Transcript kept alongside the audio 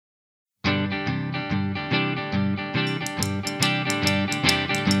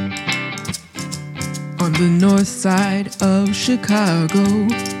On the north side of Chicago,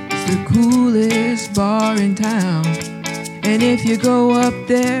 it's the coolest bar in town. And if you go up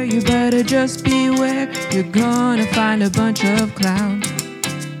there, you better just beware. You're gonna find a bunch of clowns.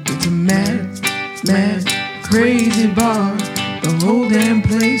 It's a mad, crazy bar. The whole damn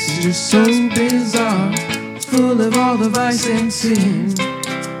place is just so bizarre, full of all the vice and sin.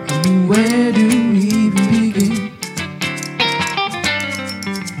 I mean, where do we even begin?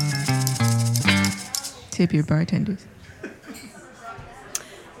 Tip your bartenders.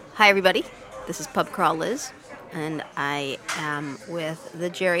 Hi, everybody. This is Pub Crawl Liz, and I am with the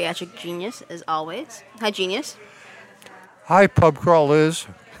geriatric genius, as always. Hi, genius. Hi, Pub Crawl Liz.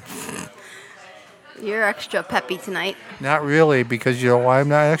 You're extra peppy tonight. Not really, because you know why I'm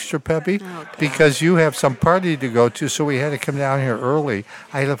not extra peppy? Oh, God. Because you have some party to go to, so we had to come down here early.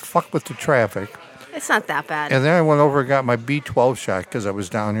 I had to fuck with the traffic. It's not that bad. And then I went over and got my B12 shot because I was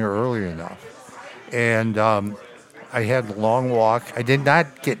down here early enough. And I had a long walk. I did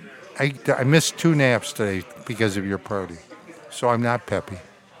not get... I missed 2 naps today because of your party. So I'm not peppy.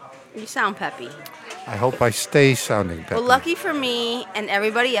 You sound peppy. I hope I stay sounding peppy. Well, lucky for me and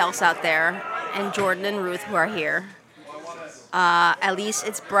everybody else out there, and Jordan and Ruth who are here, at least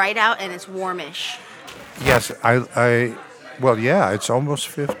it's bright out and it's warmish. Yes, well, yeah, it's almost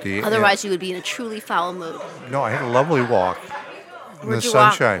 50. Otherwise, you would be in a truly foul mood. No, I had a lovely walk in the Where'd you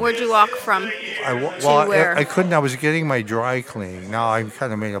sunshine. walk? Where'd you walk from? Where? I couldn't. I was getting my dry cleaning. Now I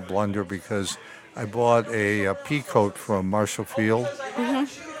kind of made a blunder because I bought a pea coat from Marshall Field,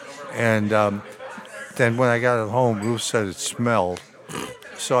 and then when I got it home, Ruth said it smelled,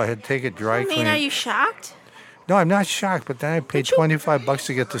 so I had to take it dry clean. Are you shocked? No, I'm not shocked. But then I paid $25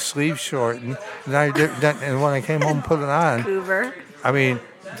 to get the sleeves shortened, and when I came home, and put it on. Goober. I mean,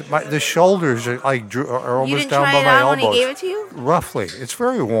 the shoulders are are almost down by my elbows. You didn't try it on when he gave it to you? Roughly, it's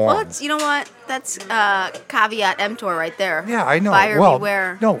very warm. Well, you know what? That's caveat emptor right there. Yeah, I know. Buyer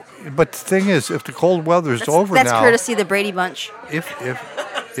beware. No, but the thing is, if the cold weather's over now, that's courtesy of the Brady Bunch.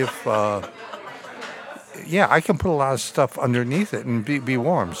 Yeah, I can put a lot of stuff underneath it and be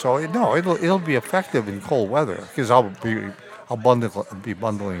warm. So it'll be effective in cold weather because I'll be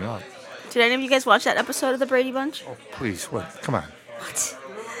bundling up. Did any of you guys watch that episode of the Brady Bunch? Oh, please, come on. What?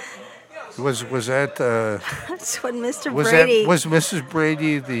 Was that? That's when Mr. Brady. Was Mrs.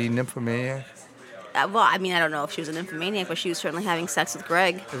 Brady the nymphomaniac? Well, I mean, I don't know if she was a nymphomaniac, but she was certainly having sex with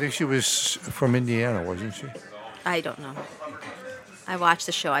Greg. I think she was from Indiana, wasn't she? I don't know. I watched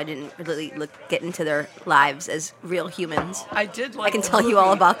the show. I didn't really get into their lives as real humans. I did like. I can tell you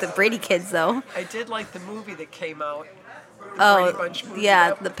all about the Brady kids, though. I did like the movie that came out. Oh, Brady Bunch movie.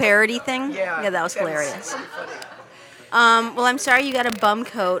 yeah, the parody thing. Yeah, that was hilarious. pretty funny. Well, I'm sorry you got a bum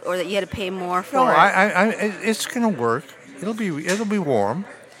coat, or that you had to pay more for No, it. it's gonna work. It'll be warm.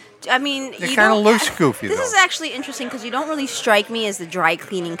 I mean, It kind of looks goofy, This though. is actually interesting because you don't really strike me as the dry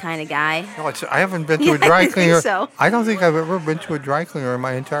cleaning kind of guy. No, I haven't been to a Yeah, dry I think cleaner. so. I don't think I've ever been to a dry cleaner in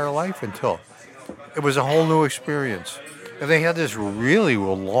my entire life until it was a whole new experience. And they had this really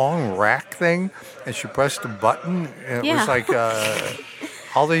long rack thing, and she pressed a button, and it was like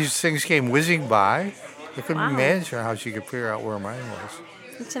all these things came whizzing by. I couldn't imagine how she could figure out where mine was.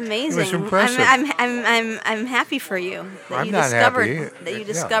 It's amazing. It was impressive. I'm happy for you that I'm you not discovered happy. that you Yeah,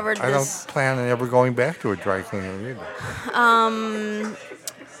 discovered I this. don't plan on ever going back to a dry cleaner either.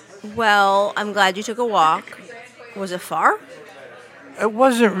 Well, I'm glad you took a walk. Was it far? It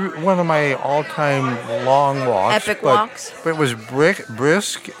wasn't one of my all-time long walks. Epic walks? But it was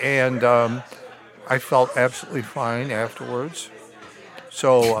brisk, and I felt absolutely fine afterwards.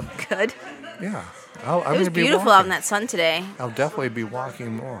 So, Good. yeah. I'm It was gonna be beautiful walking. out in that sun today. I'll definitely be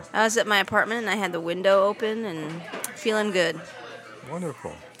walking more. I was at my apartment and I had the window open and feeling good.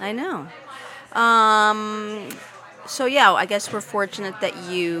 Wonderful. I know. So yeah, I guess we're fortunate that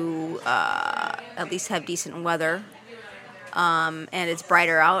you at least have decent weather. And it's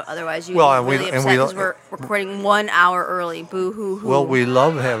brighter out. Otherwise, you'd be really upset because we're recording 1 hour early. Boo hoo hoo. Well, we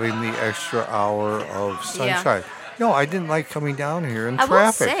love having the extra hour of sunshine. No, I didn't like coming down here in traffic. I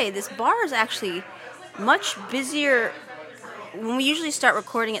will say, this bar is actually much busier. When we usually start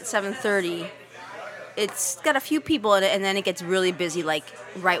recording at 7:30, it's got a few people in it, and then it gets really busy, like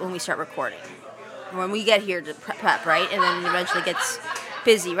right when we start recording. When we get here to prep, right? And then eventually gets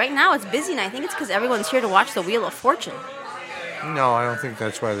busy. Right now, it's busy, and I think it's because everyone's here to watch The Wheel of Fortune. No, I don't think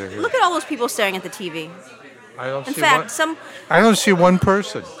that's why they're here. Look at all those people staring at the TV. I don't In see fact, I don't see one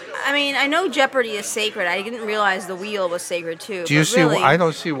person. I mean, I know Jeopardy is sacred. I didn't realize The Wheel was sacred too. Do you see? Really, I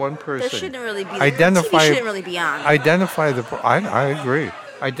don't see one person. there shouldn't really be. Identify. TV shouldn't really be on. Identify the. I agree.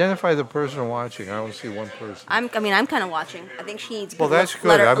 Identify the person watching. I don't see one person. I'm kind of watching. I think she needs. Well, that's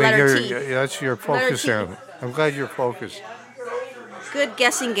good. That's your focus there. I'm glad you're focused. Good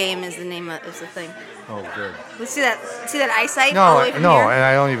guessing game is the name is the thing. Oh, good. We see that eyesight. No, all the way from here? and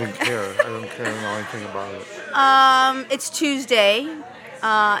I don't even care. I don't care to know anything about it. It's Tuesday.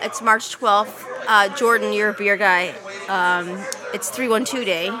 It's March 12th. Jordan, you're a beer guy. It's 312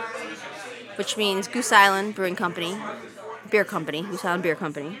 Day, which means Goose Island Brewing Company, Goose Island Beer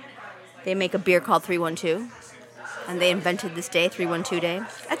Company. They make a beer called 312, and they invented this day, 312 Day.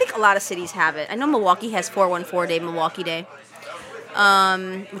 I think a lot of cities have it. I know Milwaukee has 414 Day, Milwaukee Day,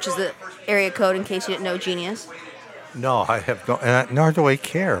 which is the area code in case you didn't know, genius. No, I have no, and nor do I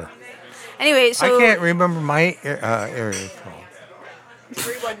care. Anyway, so I can't remember my area code.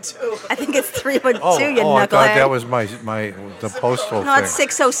 312. I think it's 312. You I knucklehead. thought that was the postal No, thing. it's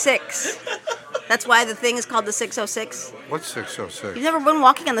 606. That's why the thing is called the 606. What's 606? You've never been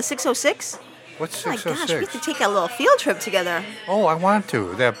walking on the 606? What's Oh my gosh, we have 606? to take a little field trip together. Oh, I want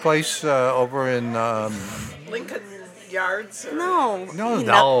to. That place over in Lincoln Yards. No.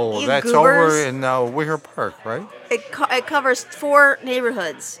 no, that's over in Wicker Park, right? It covers 4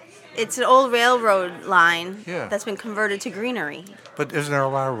 neighborhoods. It's an old railroad line that's been converted to greenery. But isn't there a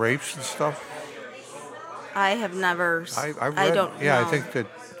lot of rapes and stuff? I have never. I don't know.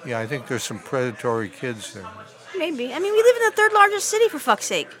 I think there's some predatory kids there. Maybe. I mean, we live in the 3rd largest city, for fuck's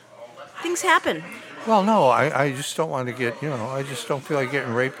sake. Things happen. Well, no, I just don't want to get, I just don't feel like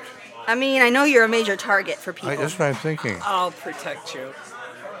getting raped. I mean, I know you're a major target for people. That's what I'm thinking. I'll protect you.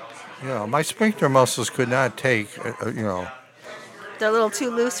 My sphincter muscles could not take, They're a little too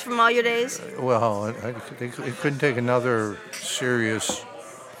loose from all your days? Well, it couldn't take another serious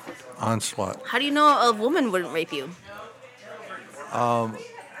onslaught. How do you know a woman wouldn't rape you? Well,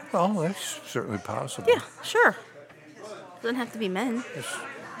 that's certainly possible. Yeah, sure. Doesn't have to be men.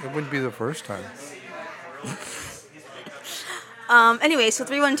 It wouldn't be the first time. Anyway, so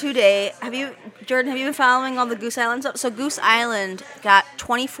 312 Day. Jordan, have you been following all the Goose Island stuff? So Goose Island got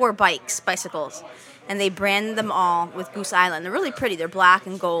 24 bicycles, and they branded them all with Goose Island. They're really pretty. They're black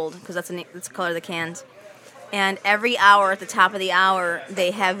and gold because that's the color of the cans. And every hour, at the top of the hour,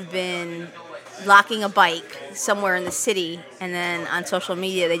 they have been locking a bike somewhere in the city, and then on social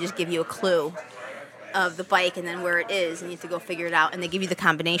media, they just give you a clue of the bike and then where it is, and you have to go figure it out. And they give you the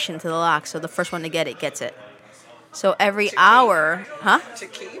combination to the lock, so the first one to get it gets it. So every hour, To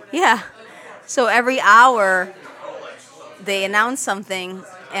keep? Yeah. So every hour, they announce something,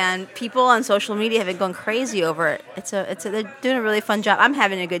 and people on social media have been going crazy over it. They're doing a really fun job. I'm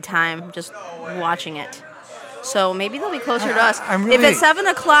having a good time just watching it. So maybe they'll be closer to us. If at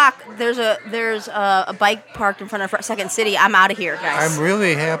 7:00 there's a bike parked in front of Second City, I'm out of here, guys. I'm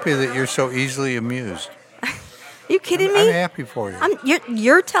really happy that you're so easily amused. Are you kidding me? I'm happy for you.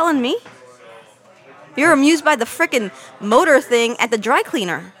 You're telling me? You're amused by the frickin' motor thing at the dry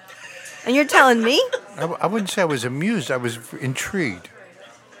cleaner. And you're telling me? I wouldn't say I was amused. I was intrigued.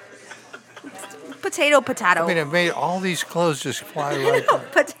 Potato. I mean, it made all these clothes just fly right by.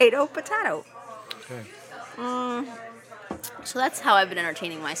 Potato. Okay. So that's how I've been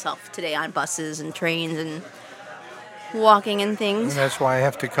entertaining myself today on buses and trains and walking and And things. that's why I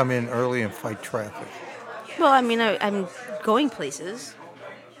have to come in early and fight traffic. Well, I mean, I'm going places.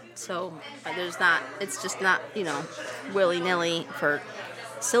 So it's just not, willy-nilly for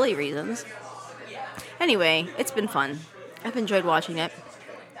silly reasons. Anyway, it's been fun. I've enjoyed watching it.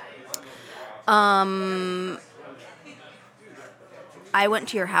 I went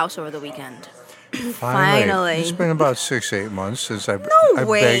to your house over the weekend. Finally. It's been about 6-8 months since I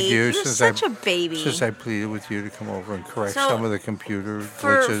way. begged you. You're such a baby. Since I pleaded with you to come over and correct So, some of the computer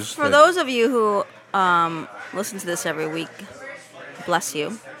glitches. For those of you who listen to this every week, bless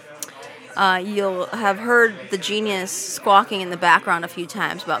you. You'll have heard the genius squawking in the background a few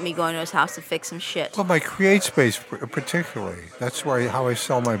times about me going to his house to fix some shit. Well, my Create Space particularly. That's how I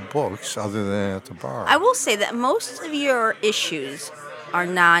sell my books, other than at the bar. I will say that most of your issues are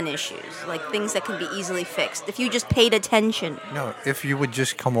non-issues, like things that can be easily fixed if you just paid attention. No, if you would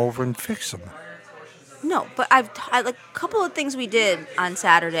just come over and fix them. No, but like a couple of things we did on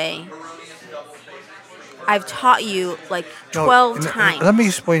Saturday. I've taught you like 12 times. Let me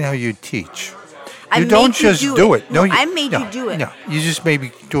explain how you teach. I don't made you just do it. No, I made you do it. No, you just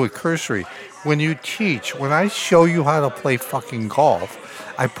maybe do it cursory. When you teach, when I show you how to play fucking golf,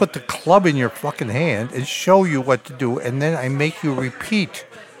 I put the club in your fucking hand and show you what to do, and then I make you repeat.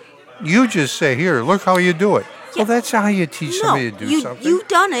 You just say, here, look how you do it. Yeah. Well, that's how you teach somebody to do something. You've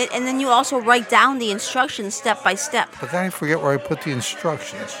done it, and then you also write down the instructions step by step. But then I forget where I put the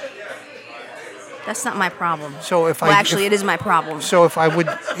instructions. That's not my problem. So if Well, I actually, if, it is my problem. so if I would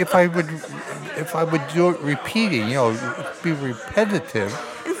do it repeating, be repetitive.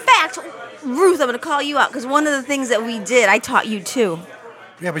 In fact, Ruth, I'm going to call you out because one of the things that we did, I taught you too.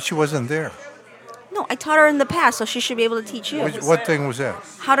 Yeah, but she wasn't there. No, I taught her in the past, so she should be able to teach you. What thing was that?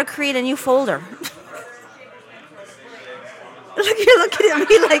 How to create a new folder. You're looking at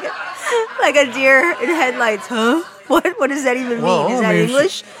me like a deer in headlights, huh? What does that even Well, mean? Is I that mean,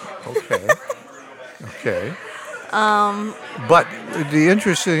 English? Okay. Okay. But the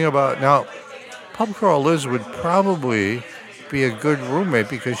interesting thing about now, Pub Crawl Liz would probably be a good roommate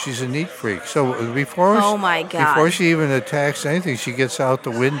because she's a neat freak. So before Oh my God. before she even attacks anything, she gets out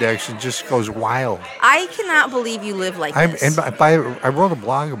the Windex and just goes wild. I cannot believe you live like this. I wrote a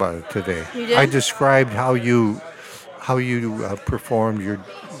blog about it today. You did? I described how you performed your.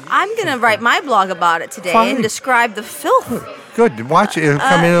 I'm going to write my blog about it today Fine. and describe the filth. Good. Watch it. It'll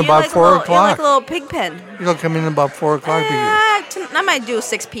come in You're about like 4 You're like o'clock. a little pig pen. It'll come in about 4 o'clock. I might do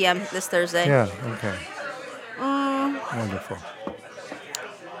 6 p.m. this Thursday. Yeah. Okay. Wonderful.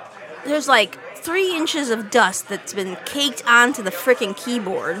 There's like 3 inches of dust that's been caked onto the frickin'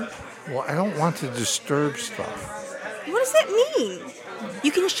 keyboard. Well, I don't want to disturb stuff. What does that mean?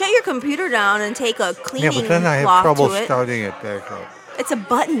 You can shut your computer down and take a cleaning Yeah, but then I have cloth trouble to it. starting it back up. It's a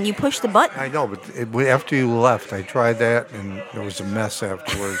button. You push the button. I know, but after you left, I tried that, and there was a mess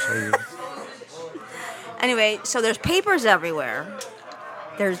afterwards. Anyway, so there's papers everywhere.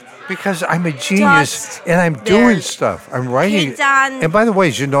 There's Because I'm a genius, Dust. and I'm doing There's stuff. I'm writing. caked on- And by the way,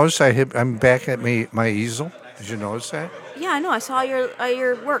 did you notice I'm back at my easel? Did you notice that? yeah, I know. I saw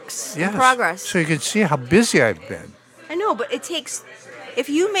your works in Yes. progress. So you can see how busy I've been. I know, but it takes. If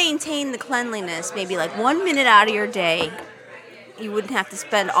you maintain the cleanliness, maybe like 1 minute out of your day, you wouldn't have to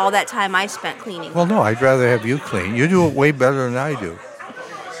spend all that time I spent cleaning. Well, no, I'd rather have you clean. You do it way better than I do.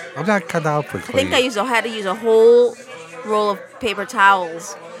 I'm not cut out for I cleaning. think I had to use a whole roll of paper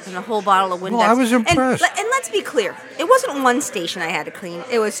towels and a whole bottle of Windex. Well, I was impressed. And let's be clear, it wasn't one station I had to clean;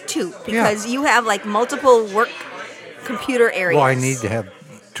 it was 2 because you have like multiple work computer areas. Well, I need to have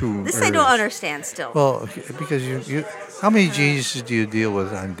 2 This areas. I don't understand still. Well, because you how many geniuses do you deal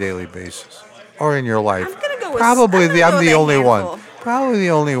with on a daily basis, or in your life? I'm gonna go with- Probably I'm gonna go I'm with the a only handful. one. Probably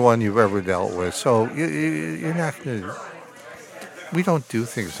the only one you've ever dealt with. So you're not going to. We don't do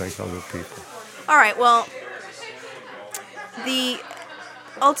things like other people. All right. Well, the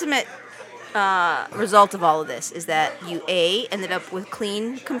ultimate result of all of this is that you ended up with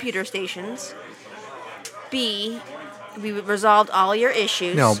clean computer stations. B, we resolved all your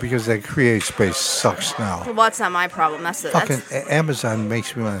issues. No, because that create space sucks now. Well, that's not my problem. That's the Fucking that's, Amazon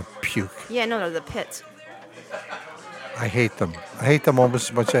makes me want to puke. yeah. No, they're the pits. I hate them. I hate them almost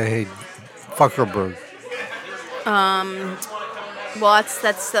as much as I hate Zuckerberg. Well, that's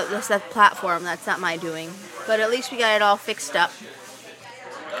that platform. That's not my doing. But at least we got it all fixed up.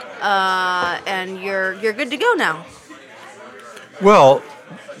 And you're good to go now. Well,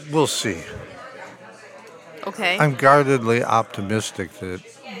 we'll see. Okay. I'm guardedly optimistic that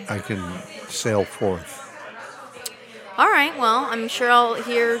I can sail forth. All right. Well, I'm sure I'll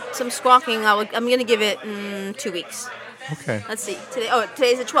hear some squawking. I'm going to give it 2 weeks. Okay. Let's see.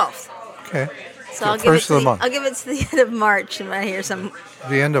 Today's the 12th. Okay. So I'll give First it of to the month. I'll give it to the end of March, and I hear some.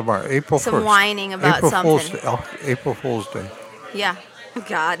 The end of March, April 1st. Some whining about April something. April Fool's Day. Yeah. Oh,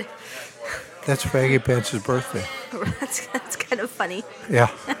 God. That's Faggy Pants' birthday. that's kind of funny. Yeah,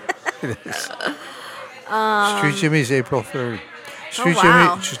 it is. Street Jimmy's April 3rd.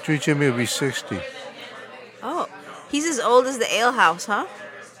 wow. Street Jimmy will be 60. Oh, he's as old as the Ale House, huh?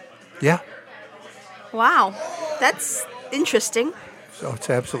 Yeah. Wow, that's interesting. So it's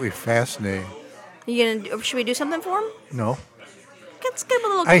absolutely fascinating. Should we do something for him? No. Let's give him a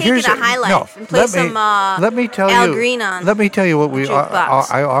little cake and Here's a high life and play let me tell Al you, Green on. Let me tell you what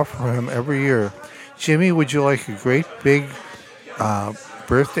jukebox. I offer him every year. Jimmy, would you like a great big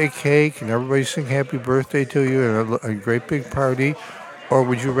birthday cake and everybody sing happy birthday to you and a great big party, or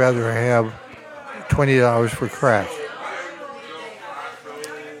would you rather have $20 for crack?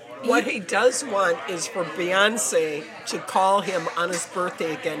 What he does want is for Beyonce to call him on his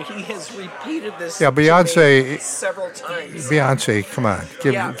birthday again. He has repeated this Yeah, to me Beyonce- several times. Beyonce, come on,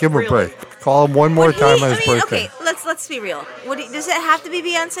 give Yeah, him really. a break. Call him one more Would he- time on his birthday. Okay, let's be real. Does it have to be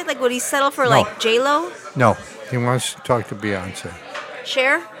Beyonce? Like, would he settle for No. like J Lo, No, he wants to talk to Beyonce.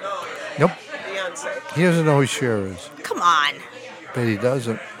 Cher? Nope, Beyonce. he doesn't know who Cher is, Come on, but he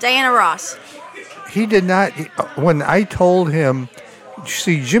doesn't. Diana Ross. He did not. When I told him,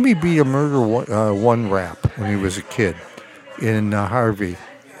 see, Jimmy beat a Murder One rap when he was a kid in Harvey.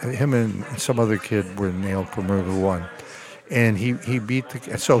 Him and some other kid were nailed for Murder One. and he beat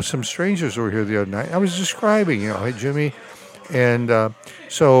the. So some strangers were here the other night. I was describing, hey Jimmy, and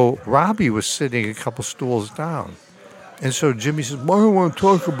so Robbie was sitting a couple stools down, and so Jimmy says, "Why do you want to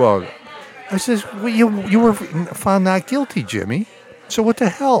talk about it?" I says, "Well, you were found not guilty, Jimmy. So what the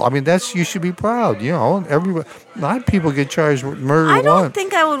hell? I mean, you should be proud. Everybody, a lot of people get charged with murder. I don't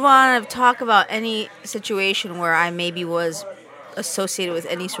think I would want to talk about any situation where I maybe was associated with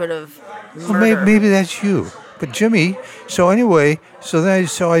any sort of murder. Well, maybe that's you. But Jimmy, so anyway, so I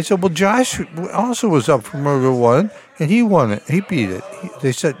said, well, Josh also was up for murder one, and he won it. He beat it.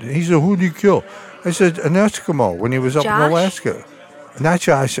 He said, who did he kill? I said, an Eskimo when he was up in Alaska. Not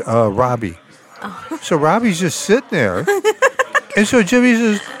Josh, Robbie. Oh. So Robbie's just sitting there. And so Jimmy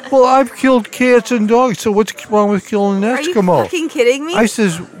says, well, I've killed cats and dogs, so what's wrong with killing an Eskimo? Are you fucking kidding me? I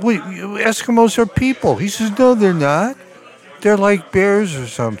says, wait, Eskimos are people. He says, no, they're not. They're like bears or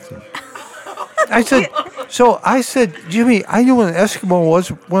something. I said, Jimmy, I knew what an Eskimo was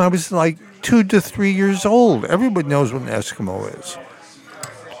when I was like 2 to 3 years old. Everybody knows what an Eskimo is.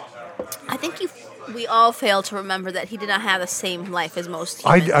 I think we all fail to remember that he did not have the same life as most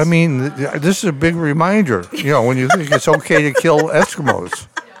humans. I mean, this is a big reminder, when you think it's okay to kill Eskimos.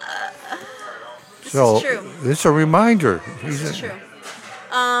 This is true. It's a reminder. This is true.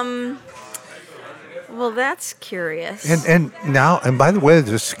 Well, that's curious. And now, and by the way,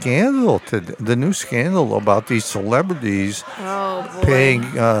 the new scandal about these celebrities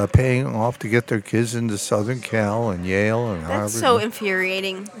paying off to get their kids into Southern Cal and Yale and Harvard. That's so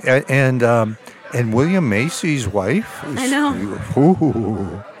infuriating. And William Macy's wife. I know.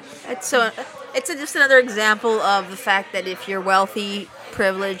 Ooh. It's just another example of the fact that if you're wealthy,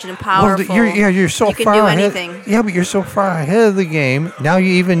 privileged, and powerful, you're so you can far do ahead. anything. Yeah, but you're so far ahead of the game. Now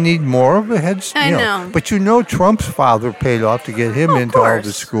you even need more of a head start. I know. But Trump's father paid off to get him into all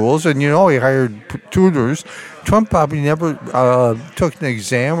the schools, and he hired tutors. Trump probably never took an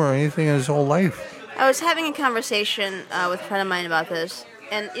exam or anything in his whole life. I was having a conversation with a friend of mine about this,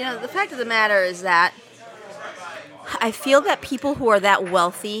 and the fact of the matter is that I feel that people who are that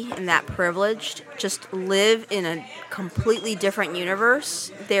wealthy and that privileged just live in a completely different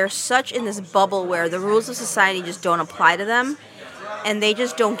universe. They're such in this bubble where the rules of society just don't apply to them, and they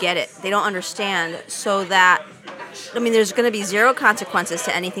just don't get it. They don't understand. So that, there's going to be zero consequences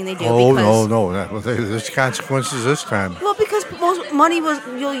to anything they do. No. There's consequences this time. Well, because most money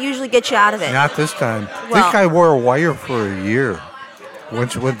you'll usually get you out of it. Not this time. Well, this guy wore a wire for a year.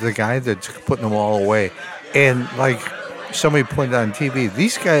 Once with the guy that's putting them all away. And like somebody pointed out on TV,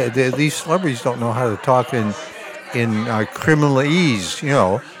 these celebrities don't know how to talk in criminalese.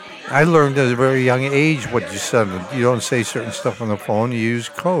 I learned at a very young age what you said. You don't say certain stuff on the phone. You use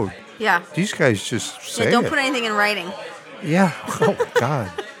code. Yeah. These guys just say don't put anything in writing. Yeah. Oh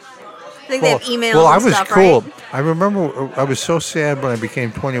God. I think they have emails. Well, I and was stuff, cool. Right? I remember I was so sad when I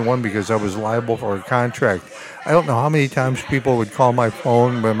became 21 because I was liable for a contract. I don't know how many times people would call my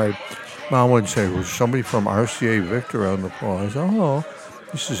phone, but my mom would say, "Was somebody from RCA Victor on the phone?" I said, "Oh,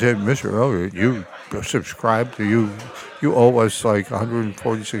 this is it, Mr. Elliott. You subscribe to you owe us like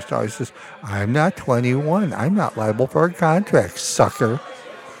 $146." I says, "I'm not 21. I'm not liable for a contract, sucker."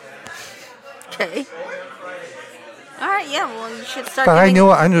 Okay. All right. Yeah. Well, you should start. But I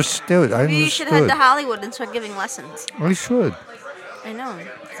understood. Maybe you should head to Hollywood and start giving lessons. I should. I know.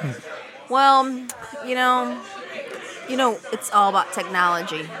 Well, it's all about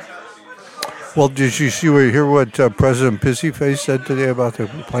technology. Well, did you hear what President Pissyface said today about the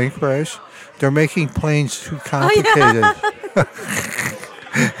plane crash? They're making planes too complicated. Oh,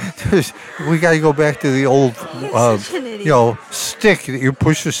 yeah. We got to go back to the old, stick. You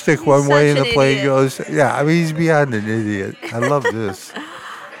push the stick one way and the plane goes. Yeah, he's beyond an idiot. I love this.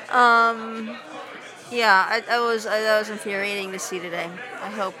 Yeah, that was infuriating to see today. I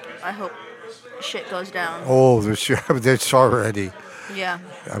hope shit goes down. Oh, that's already. Yeah.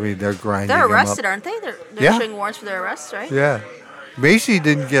 They're grinding. They're arrested, them up. aren't they? They're issuing warrants for their arrests, right? Yeah. Macy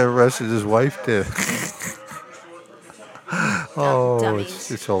didn't get arrested. His wife did.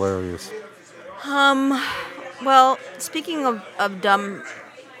 It's hilarious. Well, speaking of dumb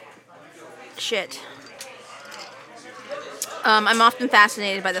shit, I'm often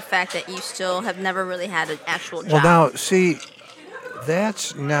fascinated by the fact that you still have never really had an actual job. Well, now, see,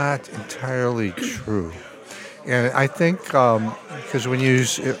 that's not entirely true. And I think, because when you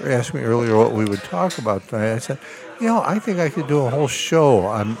asked me earlier what we would talk about tonight, I said, I think I could do a whole show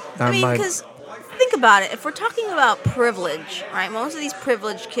on my... because think about it. If we're talking about privilege, right, most of these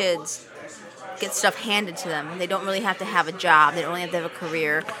privileged kids get stuff handed to them. They don't really have to have a job. They don't really have to have a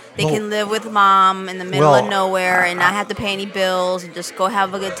career. They can live with mom in the middle of nowhere and not have to pay any bills and just go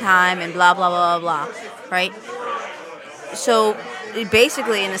have a good time and blah, blah, blah, blah, right? So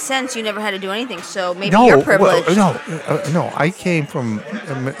basically, in a sense, you never had to do anything. So maybe you're privileged. No. I came from,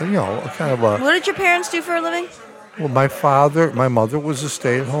 kind of a. What did your parents do for a living? Well, my mother was a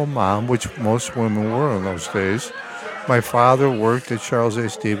stay-at-home mom, which most women were in those days. My father worked at Charles A.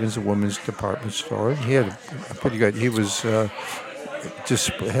 Stevens, a women's department store. He had a pretty good. He was just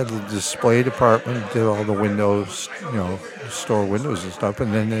had the display department, did all the windows, store windows and stuff,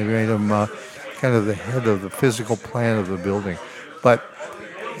 and then they made him kind of the head of the physical plan of the building. But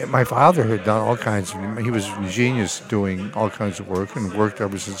my father had done all kinds of. He was a genius doing all kinds of work and worked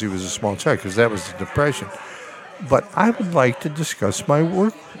ever since he was a small child because that was the Depression. But I would like to discuss my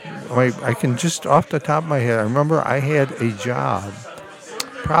work. I can just off the top of my head, I remember I had a job.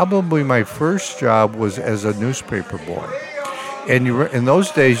 Probably my first job was as a newspaper boy. And in those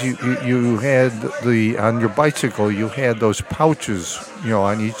days, you had on your bicycle, you had those pouches,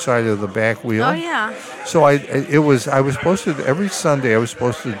 on each side of the back wheel. Oh yeah. So I was supposed to every Sunday I was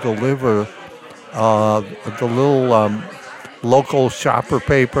supposed to deliver the little local shopper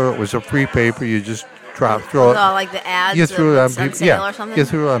paper. It was a free paper. You just throw it. Oh, like the ads. You threw it on people. Yeah. Or something? You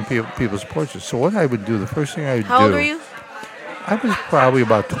threw it on people's porches. So what I would do, the first thing I would do. How old were you? I was probably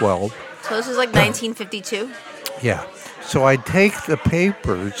about 12. So this was like 1952. Yeah. So I'd take the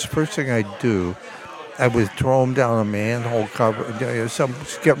papers. First thing I'd do, I would throw them down a manhole cover,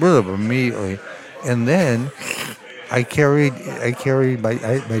 get rid of them immediately, and then I carried my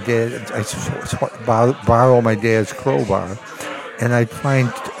dad. I borrow my dad's crowbar, and I'd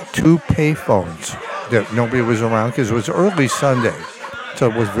find 2 payphones that nobody was around because it was early Sunday, so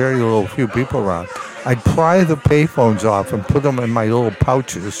it was very few people around. I'd pry the payphones off and put them in my little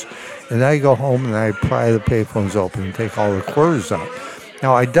pouches. And I go home and I pry the payphones open and take all the quarters out.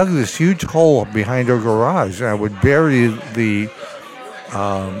 Now, I dug this huge hole behind our garage, and I would bury the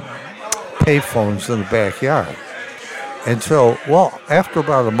payphones in the backyard. And so, after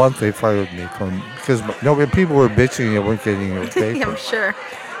about a month, they fired me because people were bitching they weren't getting their paper. I'm sure.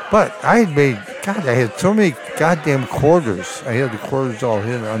 But I had so many goddamn quarters. I had the quarters all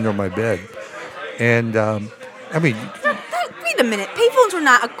hidden under my bed. And, Wait a minute. Payphones were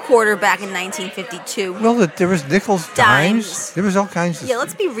not a quarter back in 1952. Well, there was nickels, dimes. There was all kinds of... Yeah,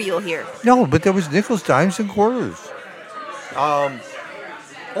 let's be real here. No, but there was nickels, dimes, and quarters. That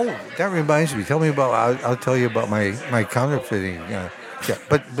reminds me. I'll tell you about my counterfeiting. Yeah,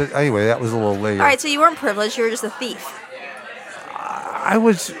 but anyway, that was a little later. All right, so you weren't privileged. You were just a thief. I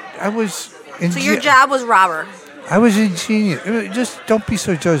was. So your job was robber. I was ingenious. Just don't be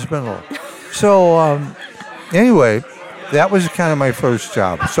so judgmental. So, anyway... That was kind of my first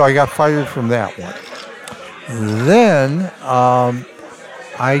job. So I got fired from that one. Then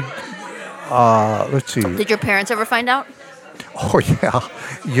let's see. Did your parents ever find out? Oh, yeah.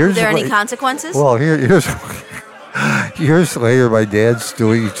 Were there any consequences? Well, years later, my dad's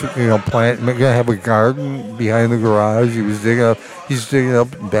doing, plant. We're going to have a garden behind the garage. He's digging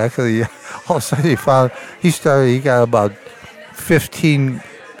up in the back of the, all of a sudden he got about 15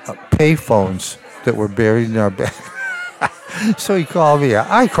 payphones that were buried in our back. So he called me.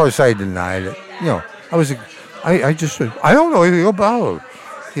 Of course, I denied it. I just said, I don't know anything about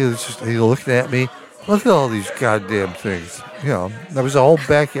it. He looked at me. Look at all these goddamn things. There was a whole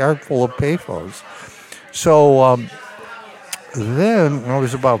backyard full of payphones. So then, when I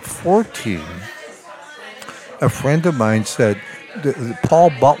was about 14, a friend of mine said,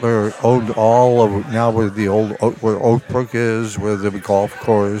 Paul Butler owned all of now where Oak Brook is, where the golf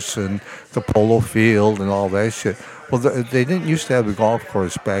course and the polo field and all that shit. Well, they didn't used to have the golf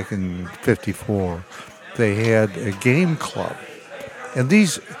course back in '54. They had a game club. And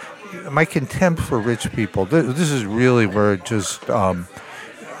my contempt for rich people, this is really where it just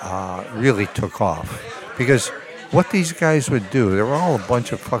really took off. Because what these guys would do, they were all a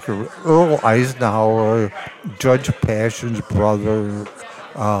bunch of fucking Earl Eisenhower, Judge Passion's brother.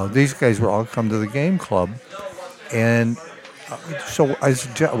 These guys would all come to the game club. And so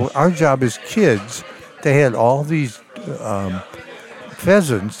our job as kids, they had all these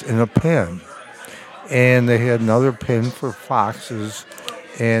pheasants in a pen, and they had another pen for foxes.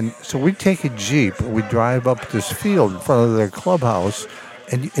 And so we'd take a Jeep and we'd drive up this field in front of their clubhouse.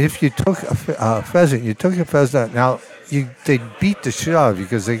 And if you took a pheasant, now they'd beat the shit out of you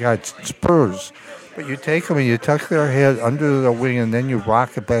because they got spurs. But you take them and you tuck their head under the wing, and then you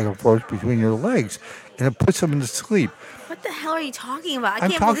rock it back and forth between your legs, and it puts them to sleep. What the hell are you talking about?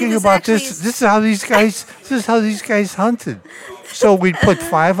 I'm talking about this. This is how these guys. This is how these guys hunted. So we'd put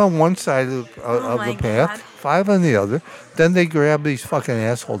 5 on one side of the path, 5 on the other. Then they grab these fucking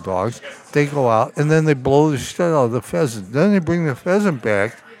asshole dogs. They go out and then they blow the shit out of the pheasant. Then they bring the pheasant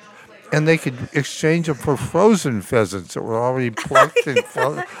back, and they could exchange them for frozen pheasants that were already plucked and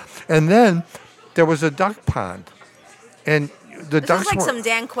frozen. And then there was a duck pond, and the This ducks is like were some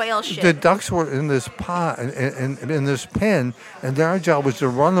Dan Quayle shit. the ducks were in this pond in this pen, and our job was to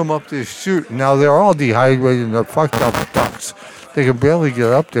run them up this chute. Now they're all dehydrated and they're fucked up ducks. They can barely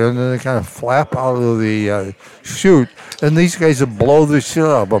get up there, and then they kind of flap out of the chute, and these guys would blow the shit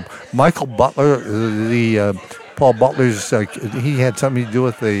out of them. Michael Butler, Paul Butler's, he had something to do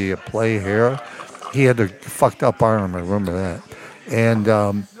with the play Hair. He had a fucked up arm, I remember that.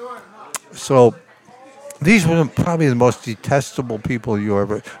 And so these were probably the most detestable people you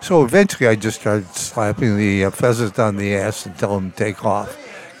ever... So eventually I just started slapping the pheasants on the ass and telling them to take off.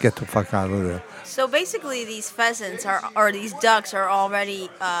 Get the fuck out of there. So basically, these pheasants or these ducks are already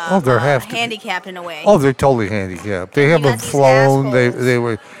they're handicapped in a way. Oh, they're totally handicapped. They You haven't got these flown. They assholes.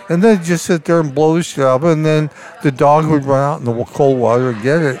 were, and then just sit there and blow the shit up, and then the dog would run out in the cold water and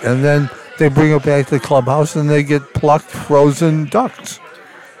get it, and then they bring it back to the clubhouse, and they get plucked frozen ducks.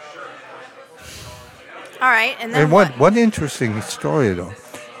 All right, and then And one interesting story though,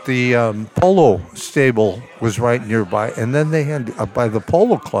 the polo stable was right nearby, and then they had by the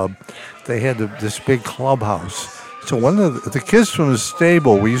polo club, they had this big clubhouse. So one of the kids from the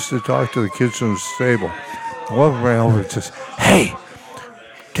stable, we used to talk to the kids from the stable. One of them ran over and says, "Hey,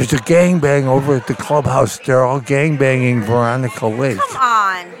 there's a gangbang over at the clubhouse. They're all gangbanging Veronica Lake." come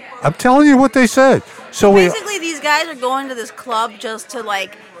on. I'm telling you what they said. So Basically, these guys are going to this club just to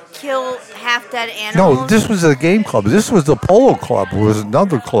like kill half-dead animals. no, this was a game club. This was the polo club. It was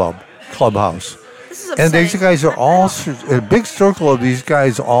another clubhouse. This is And these upsetting. guys are all a big circle of these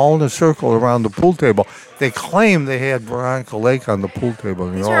guys, all in a circle around the pool table. They claim they had Veronica Lake on the pool table.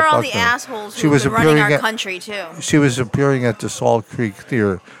 And These they're are all fucking the her. assholes She who was have been running appearing our at- country too. She was appearing at the Salt Creek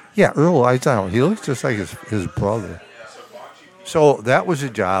Theater. Yeah, Earl Eisenhower. He looks just like his brother. So that was a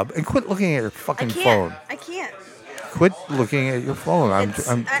job. And quit looking at your fucking phone. I can't. Quit looking at your phone.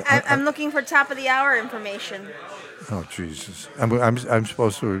 I'm looking for top of the hour information. Oh Jesus! I'm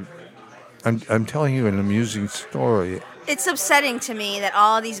supposed to. I'm telling you an amusing story. It's upsetting to me that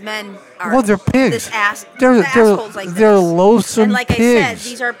all of these men are Well, they're pigs. This ass, They're assholes like they're this. loathsome And like pigs. I said,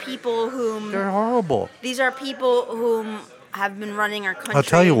 these are people whom They're horrible. these are people whom have been running our country. I'll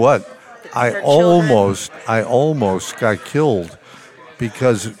tell you what. I their children. almost got killed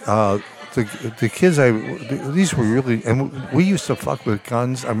because the kids these were really, and we used to fuck with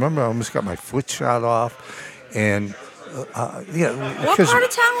guns. I remember I almost got my foot shot off, and yeah. What because part of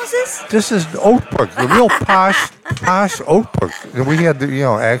town was this? this is Oakbrook, the real posh Oakbrook. And we had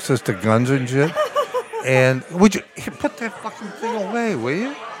access to guns and shit. And would you put that fucking thing away, will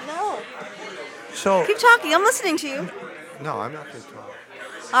you? No. So Keep talking. I'm listening to you. no, I'm not going to talk.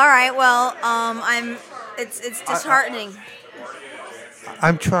 All right. Well, It's disheartening.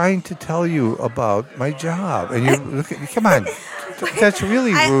 I'm trying to tell you about my job, and you look at, come on, that's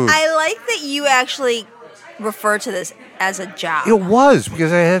really rude. I like that you actually refer to this as a job. It was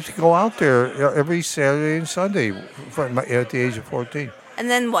because I had to go out there every Saturday and Sunday at the age of 14. And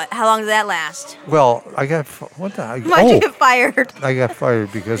then what? How long did that last? Well, I got what the? Why'd you get fired? I got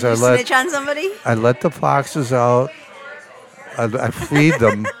fired because Did you snitch on somebody? I let the foxes out. I freed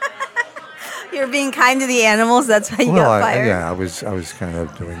them. You're being kind to the animals. That's why you got fired. I was kind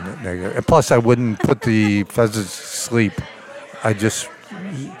of doing that negative. And plus, I wouldn't put the pheasants to sleep. I just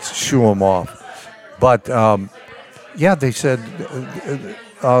shoo them off. But yeah, they said.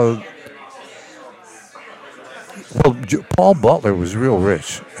 Well, Paul Butler was real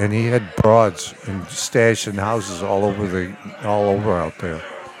rich, and he had broads and stash and houses all over out there.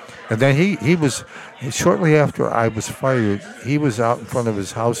 And then he was, shortly after I was fired, he was out in front of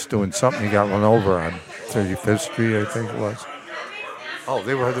his house doing something. He got run over on 35th Street, I think it was. Oh,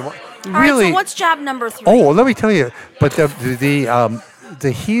 they were the one. All right, Really? so what's job number 3? Oh, well, let me tell you. But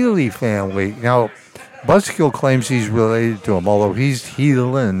the Healy family. Now, Buzzkill claims he's related to him, although he's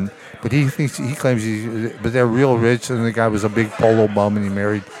Healin. But he claims but they're real rich, and the guy was a big polo bum, and he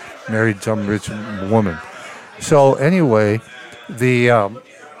married some rich woman. So anyway, Go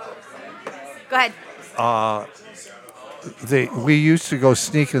ahead. we used to go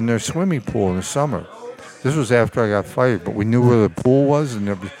sneak in their swimming pool in the summer. This was after I got fired, but we knew where the pool was,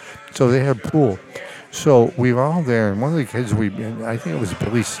 and so they had a pool. So we were all there, and one of the kids, I think it was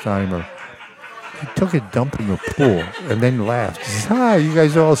Billy Steimer, he took a dump in the pool and then laughed. He said, "Hi, you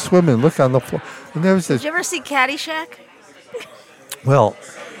guys are all swimming. Look on the floor." And there was this. Did you ever see Caddyshack? Well,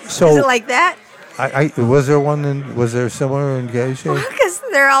 so Is it like that? was there one? Was there similar in Gay Shack? Because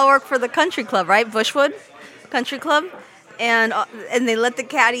they all work for the country club, right? Bushwood Country Club. and they let the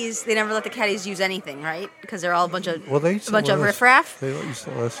caddies. They never let the caddies use anything, right? Because they're all a bunch of riffraff. They used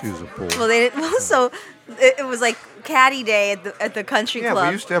to let us use a pool. Well, they didn't. Well, so it was like caddy day at the country club. Yeah,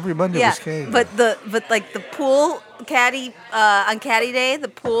 we used to every Monday was caddy. But like the pool caddy on caddy day, the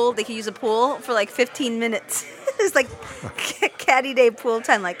pool they could use a pool for like 15 minutes. It's like caddy day pool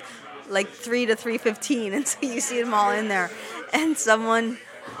time, like 3 to 3:15, and so you see them all in there, and someone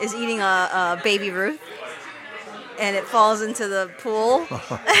is eating a baby Ruth. And it falls into the pool,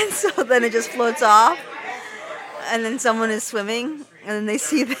 and so then it just floats off. And then someone is swimming, and then they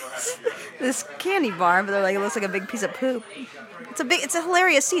see this candy bar, but they're like, it looks like a big piece of poop. It's a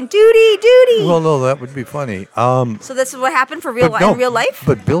hilarious scene. Duty. Well, no, that would be funny. So this is what happened for in real life?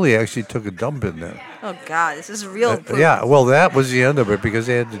 But Billy actually took a dump in there. Oh God, this is real poop. Yeah, well, that was the end of it because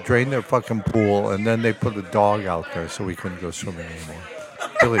they had to drain their fucking pool, and then they put a dog out there, so we couldn't go swimming anymore.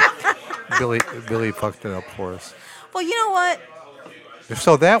 Billy fucked it up for us. Well, you know what?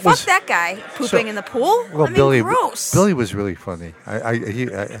 So that Fuck that guy pooping in the pool. Well, gross. Billy was really funny.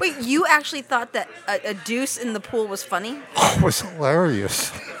 Wait, you actually thought that a deuce in the pool was funny? It was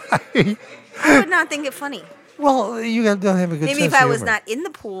hilarious. I would not think it funny. Well, you don't have a good Maybe sense if I of was humor. not in the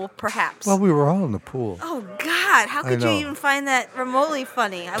pool, perhaps. Well, we were all in the pool. Oh God! How could you know. even find that remotely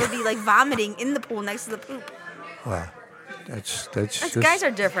funny? I would be like vomiting in the pool next to the poop. Well, that's guys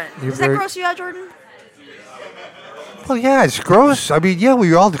are different. You're Does that gross you out, Jordan? Well, yeah, it's gross. I mean, yeah,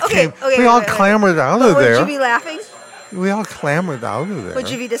 we all clamored out of there. Would you be laughing? We all clamored out of there.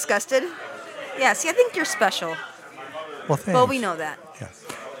 Would you be disgusted? Yeah. See, I think you're special. Well, thanks. Well, we know that. Yeah.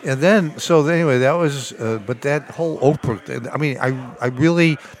 And then, anyway, that was, but that whole Oprah thing, I mean,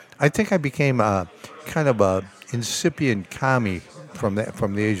 I think I became kind of a incipient commie from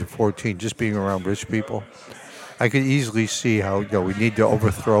the age of 14, just being around rich people. I could easily see how, we need to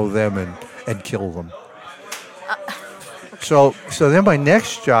overthrow them and kill them. So then my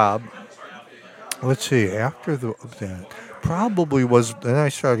next job, let's see, after that, probably was, then I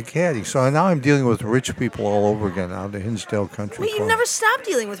started caddying. So now I'm dealing with rich people all over again out of Hinsdale Country Club. Well, you've never stopped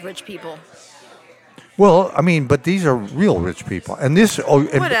dealing with rich people. Well, I mean, but these are real rich people. And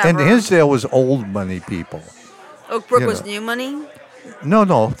and Hinsdale was old money people. Oak Brook was new money?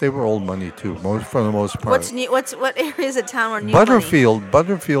 No, they were old money too, for the most part. What's new? What areas of town were new Butterfield, money?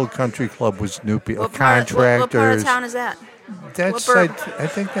 Butterfield Country Club was new people, contractors. What part of town is that? That's I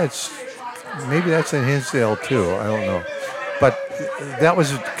think maybe that's in Hinsdale too. I don't know, but that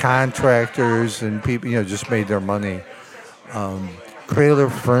was contractors and people, just made their money. Cradler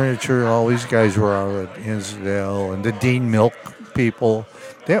Furniture, all these guys were out at Hinsdale, and the Dean Milk people.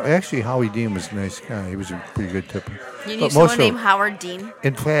 Actually, Howie Dean was a nice guy. He was a pretty good tipper. You knew someone named Howard Dean?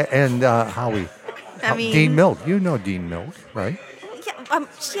 In fact, and Howie. I mean, Dean Milk. You know Dean Milk, right? Yeah,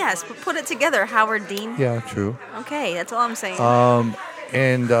 yes, but put it together, Howard Dean. Yeah, true. Okay, that's all I'm saying.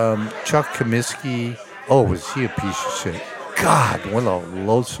 And Chuck Comiskey. Oh, was he a piece of shit? God, what a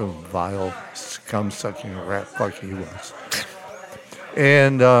loathsome, vile, scum-sucking rat fuck he was.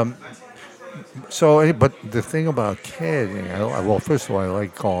 And but the thing about caddying, well, first of all, I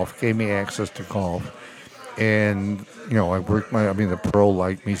like golf. Gave me access to golf. And, I worked the pro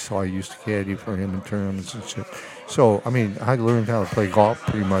liked me, so I used to caddy for him in tournaments and shit. So, I learned how to play golf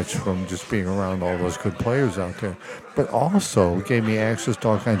pretty much from just being around all those good players out there. But also gave me access to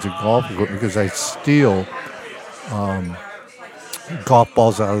all kinds of golf equipment because I'd steal golf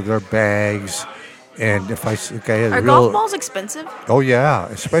balls out of their bags. And if I had golf balls expensive? Oh, yeah,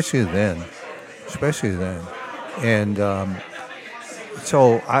 especially then. And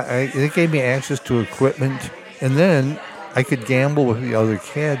so it gave me access to equipment. And then I could gamble with the other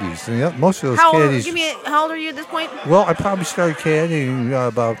caddies. And most of those caddies... How old are you at this point? Well, I probably started caddying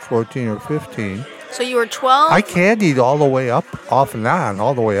about 14 or 15. So you were 12? I caddied all the way up, off and on,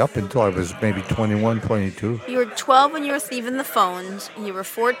 all the way up until I was maybe 21, 22. You were 12 when you were thieving the phones. You were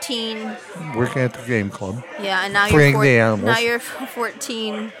 14. Working at the game club. Yeah, and now freeing the animals. Now you're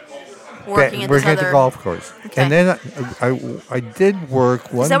 14 working at the golf course. Okay. And then I did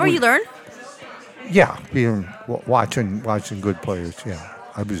work one Is that where you learned? Yeah, being watching good players. Yeah,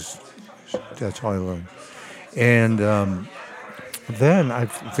 that's how I learned. And then I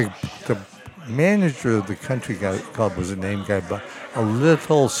think the manager of the country club was a named guy, but a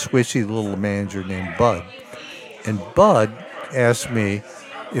little swishy little manager named Bud. And Bud asked me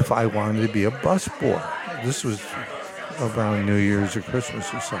if I wanted to be a busboy. This was around New Year's or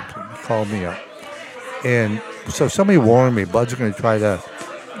Christmas or something. He called me up. And so somebody warned me, Bud's going to try to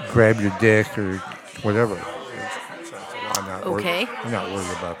grab your dick or whatever. I'm not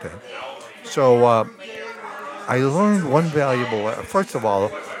worried about that. So I learned one valuable. First of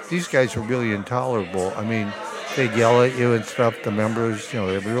all, these guys were really intolerable. they'd yell at you and stuff. The members,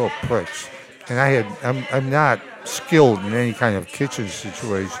 they'd be real pricks. And I'm not skilled in any kind of kitchen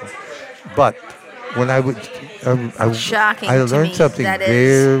situation, but when I would, Shocking I to learned me, something that is.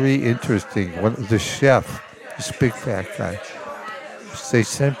 very interesting. The chef, this big fat guy, they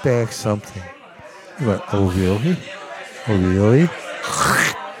sent back something. He went, "Oh really? Oh really?"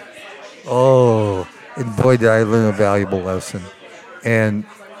 Oh, and boy, did I learn a valuable lesson. And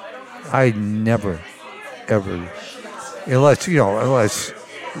I never, ever, unless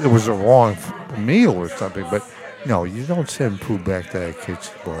it was a wrong meal or something, but no, you don't send food back to that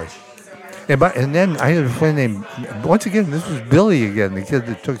kitchen, boy. And then I had a friend named, once again, this was Billy again, the kid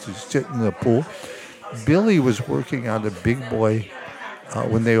that took his shit in the pool. Billy was working on the Big Boy,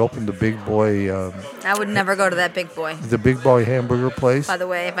 when they opened the Big Boy. I would never go to that Big Boy. The Big Boy hamburger place. By the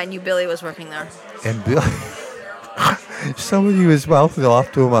way, if I knew Billy was working there. And Billy, somebody was mouthing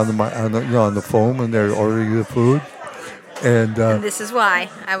off to him on the phone when they're ordering the food. And this is why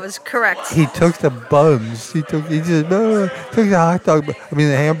I was correct. he took the buns. He took the hot dog,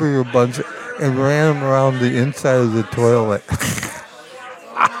 the hamburger buns, and ran them around the inside of the toilet.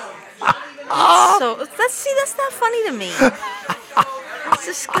 So that's not funny to me. It's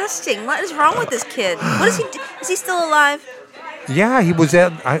disgusting. What is wrong with this kid? What is he? Is he still alive? Yeah, he was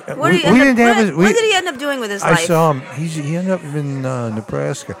at. What did he end up doing with his life? I saw him. He ended up in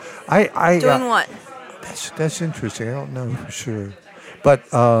Nebraska. Doing what? That's interesting. I don't know for sure, but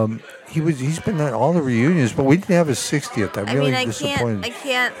he's been at all the reunions, but we didn't have his 60th. I'm really disappointed. I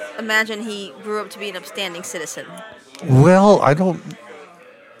can't imagine he grew up to be an upstanding citizen. Well, I don't.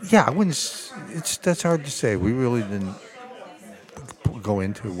 Yeah, I wouldn't. That's hard to say. We really didn't go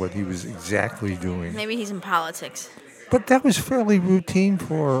into what he was exactly doing. Maybe he's in politics. But that was fairly routine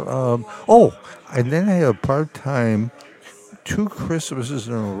for. And then I had a part-time 2 Christmases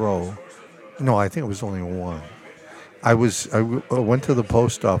in a row. No, I think it was only one. I went to the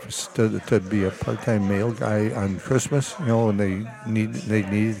post office to be a part-time mail guy on Christmas. When they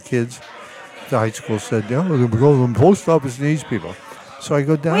needed kids. The high school said, the post office needs people. So I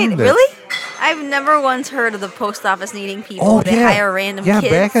go down there. Wait, really? I've never once heard of the post office needing people. They hire random kids. Yeah,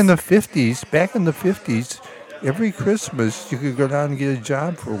 back in the 50s, every Christmas you could go down and get a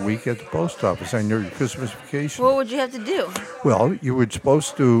job for a week at the post office on your Christmas vacation. What would you have to do? Well, you were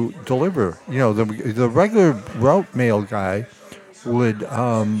supposed to deliver. The regular route mail guy would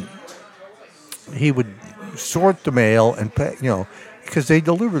he would sort the mail and because they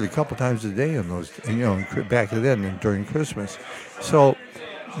delivered a couple times a day in those, back then and during Christmas. So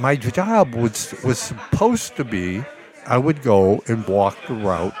my job was supposed to be, I would go and walk the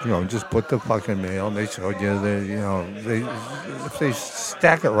route, just put the fucking mail, and they showed you if they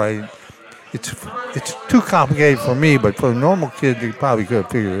stack it right, it's too complicated for me, but for a normal kid, they probably could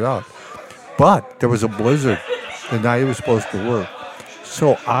have figured it out. But there was a blizzard the night it was supposed to work.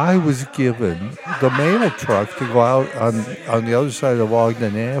 So I was given the mail truck to go out on the other side of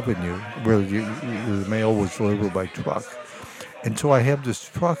Ogden Avenue, where the mail was delivered by truck. And so I have this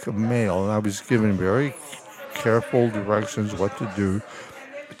truck of mail, and I was given very careful directions what to do.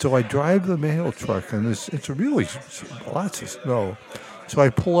 So I drive the mail truck, and it's really lots of snow. So I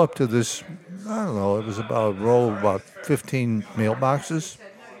pull up to this, I don't know, it was about a row of about 15 mailboxes,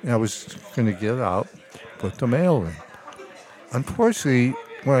 and I was going to get out, put the mail in. Unfortunately,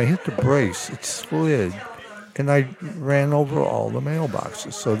 when I hit the brakes, it slid, and I ran over all the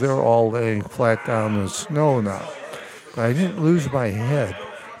mailboxes. So they're all laying flat down in the snow now. But I didn't lose my head.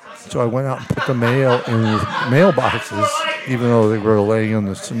 So I went out and put the mail in the mailboxes, even though they were laying in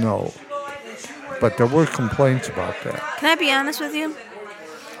the snow. But there were complaints about that. Can I be honest with you?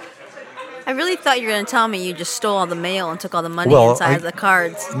 I really thought you were going to tell me you just stole all the mail and took all the money inside of the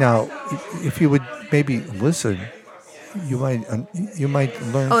cards. Now, if you would maybe listen, you might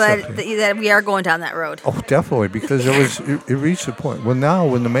learn something. That we are going down that road. Oh, definitely, because it reached a point. Well, now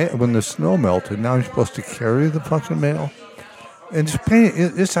when the snow melted, now I'm supposed to carry the fucking mail, and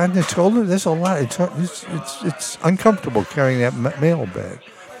it's on the shoulder. There's a lot. It's uncomfortable carrying that mail bag.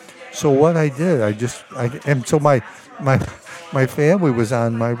 So what I did, and so my family was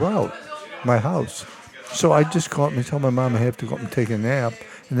on my route, my house. So I just go up and tell my mom I have to go up and take a nap.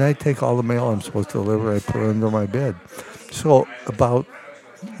 And then I take all the mail I'm supposed to deliver, I put it under my bed. So about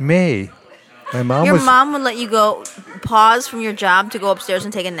May, my mom Your mom would let you go pause from your job to go upstairs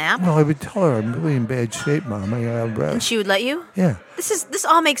and take a nap? No, I would tell her I'm really in bad shape, Mom. I gotta rest. And she would let you? Yeah. This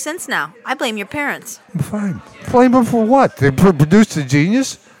all makes sense now. I blame your parents. I'm fine. Blame them for what? They produced a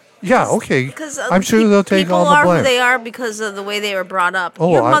genius? Yeah, okay. Because I'm sure they'll take all the blame. People are who they are because of the way they were brought up.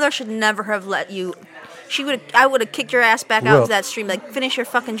 Your mother should never have let you... I would have kicked your ass back out to that stream. Like, finish your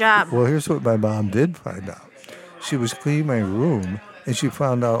fucking job. Well, here's what my mom did find out. she was cleaning my room, and she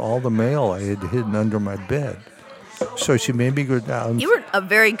found out all the mail I had hidden under my bed. So she made me go down. You were a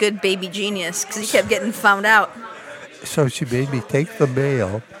very good baby genius because you kept getting found out. So she made me take the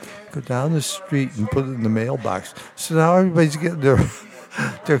mail, go down the street, and put it in the mailbox. So now everybody's getting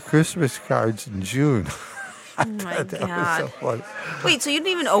their Christmas cards in June. Oh my That was God. so funny. Wait, so you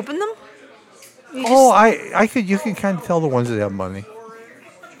didn't even open them? You Oh, I could. You can kind of tell the ones that have money.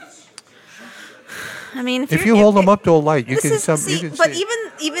 I mean, If you hold them up to a light, you This can. is, You see, can but see.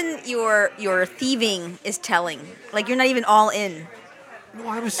 even your thieving is telling. Like you're not even all in. No,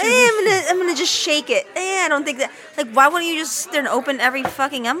 I was I'm gonna just shake it. I don't think that. Like, why wouldn't you just sit there and open every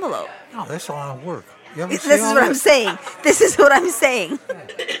fucking envelope? No, that's a lot of work. You ever This see is all what that? I'm saying. This is what I'm saying.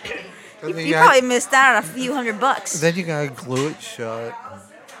 And then You probably missed out on a few $100. Then you gotta glue it shut.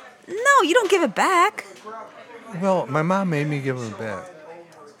 No, you don't give it back. Well, my mom made me give them back.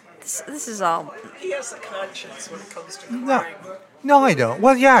 This is all. He has a conscience when it comes to No, crime. no, I don't.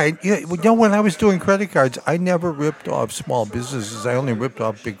 Well, yeah, when I was doing credit cards, I never ripped off small businesses. I only ripped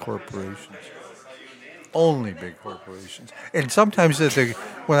off big corporations. Only big corporations. And sometimes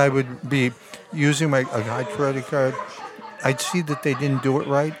when I would be using a high credit card, I'd see that they didn't do it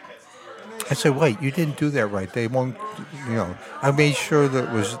right. I said, wait, you didn't do that right. They won't, I made sure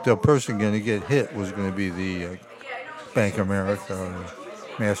that was the person going to get hit was going to be the Bank of America or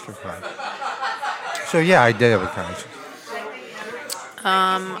MasterCard. So, yeah, I did have a conscience.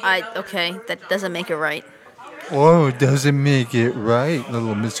 Okay, that doesn't make it right. Oh, it doesn't make it right,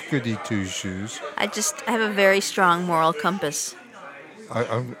 little Miss Goody Two Shoes. I have a very strong moral compass.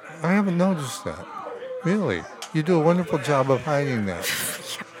 I haven't noticed that. Really. You do a wonderful job of hiding that.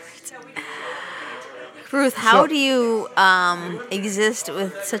 Ruth, how So- do you exist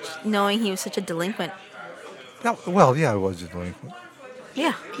with knowing he was such a delinquent? No, well, yeah, I was a delinquent.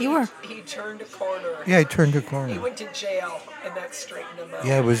 Yeah, you were. He turned a corner. Yeah, I turned a He corner. went to jail, and that straightened him out.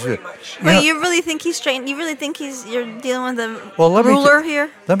 Yeah, it was pretty it. much. Yeah. Wait, you really think he's straight? You really think you're dealing with a Well, let me ruler here?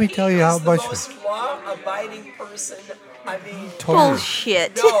 Let me tell you how He's the much. most law-abiding person. I mean, Totally.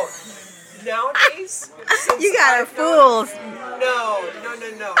 Bullshit. no. Nowadays, since You got a I've known- fool. No.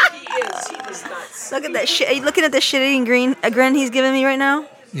 He is. He was nuts. Look at that shit. Are you looking at the shit-eating grin he's giving me right now?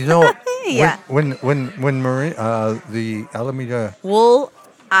 You know, Yeah. when the Alameda Wool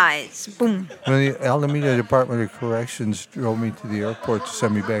eyes. Boom. when the Alameda Department of Corrections drove me to the airport to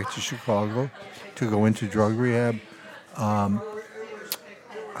send me back to Chicago to go into drug rehab,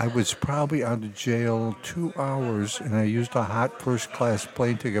 I was probably out of jail 2 hours, and I used a hot first-class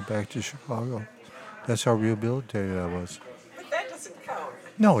plane to get back to Chicago. That's how rehabilitated I was. But that doesn't count.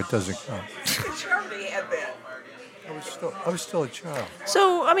 No, it doesn't count. But you already had that. I was still a child.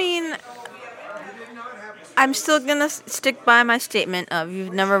 So, I mean, I'm still gonna stick by my statement of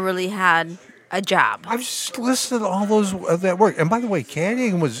you've never really had a job. I've just listed all those that work. And by the way,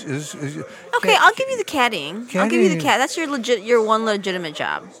 caddying is Okay, I'll give you the caddying. I'll give you the Caddying- cat. That's your one legitimate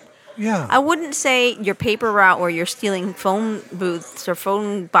job. yeah. I wouldn't say your paper route where you're stealing phone booths or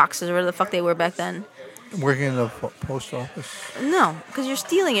phone boxes or whatever the fuck they were back then. Working in the post office. No, because you're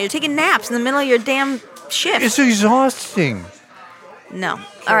stealing it. You're taking naps in the middle of your damn shift. It's exhausting. No.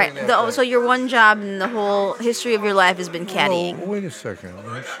 All right. that back. So your one job in the whole history of your life has been caddying. Oh, wait a second.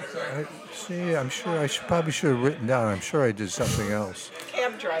 I'm sure I probably should have written down. I'm sure I did something else.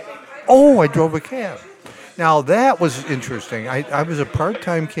 Cab driving. Oh, I drove a cab. Now that was interesting. I was a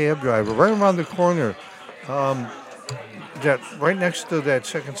part-time cab driver right around the corner. That right next to that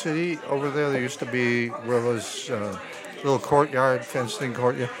Second City over there used to be where was little courtyard, fenced-in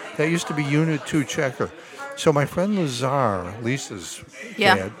courtyard. That used to be Unit 2 Checker. So my friend Lazar, Lisa's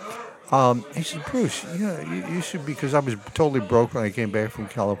Yeah. dad, he said, Bruce, you should, because I was totally broke when I came back from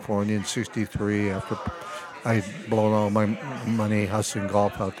California in '63 after I had blown all my money hustling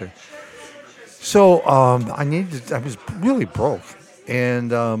golf out there. So I was really broke.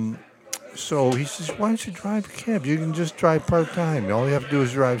 And so he says, why don't you drive a cab? You can just drive part-time. All you have to do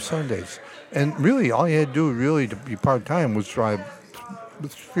is drive Sundays. And really, all you had to do really to be part-time was drive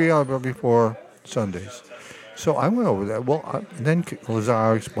 3 hours before Sundays. So I went over that. Well, then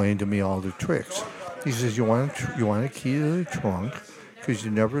Lazar explained to me all the tricks. He says, you want a key to the trunk because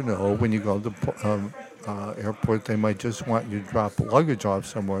you never know when you go to the airport, they might just want you to drop luggage off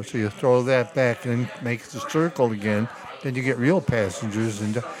somewhere. So you throw that back and make the circle again. Then you get real passengers.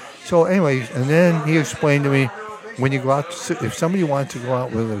 And so anyway, and then he explained to me, when you go out, if somebody wants to go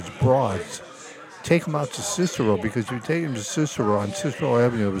out with those broads, take them out to Cicero, because if you take them to Cicero, on Cicero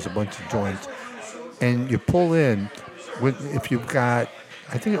Avenue, there was a bunch of joints. And you pull in, if you've got,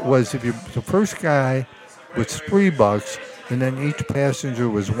 I think it was, if you're the first guy with $3, and then each passenger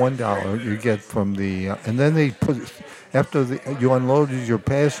was $1 you get from the, and then they put, after you unloaded your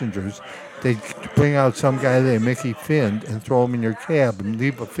passengers, they bring out some guy named Mickey Finn and throw him in your cab and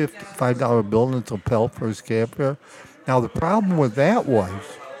leave a $5 bill and it's a lapel for his cab fare. Now the problem with that was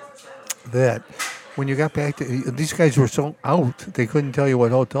that when you got back to, these guys were so out they couldn't tell you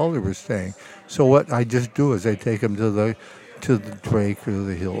what hotel they were staying. So what I just do is I take them to the Drake or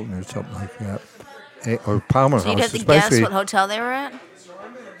the Hilton or something like that, or Palmer So you'd House. have to guess what hotel they were at?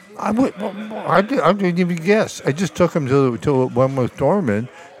 I didn't even guess. I just took them to one with Dorman,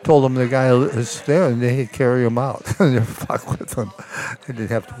 told them the guy was there, and they carry him out. They're fuck with them. They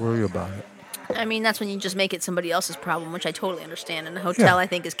didn't have to worry about it. I mean, that's when you just make it somebody else's problem, which I totally understand. And a hotel, I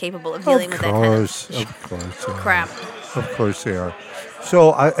think, is capable of dealing with that kind of crap. Of course they are.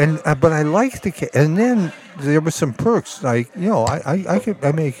 So but I liked and then there were some perks. Like,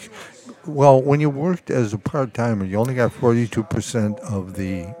 I make. Well, when you worked as a part-timer, you only got 42% of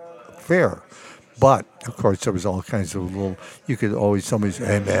the fare. But, of course, there was all kinds of little, you could always, somebody say,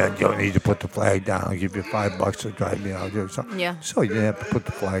 hey, man, you don't need to put the flag down. I'll give you $5 to drive me out here or something. Yeah. So you didn't have to put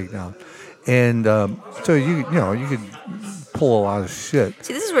the flag down. And so, you could pull a lot of shit.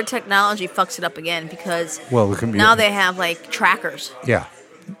 See, this is where technology fucks it up again because now they have, like, trackers. Yeah.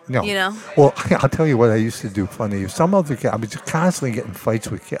 No. You know? Well, I'll tell you what I used to do funny. Some other I was constantly getting fights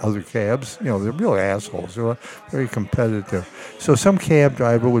with other cabs. They're real assholes. They're very competitive. So some cab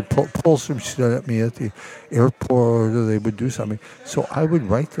driver would pull some shit at me at the airport, or they would do something. So I would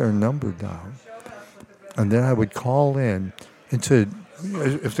write their number down, and then I would call in and say,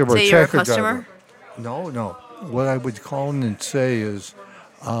 if they were a checker driver. No. What I would call in and say is,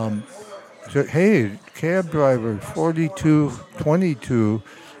 hey, cab driver 4222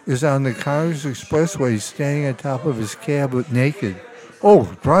 is on the Connors Expressway standing on top of his cab naked.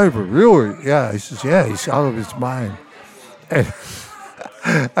 Oh, driver, really? Yeah. He says, yeah, he's out of his mind. And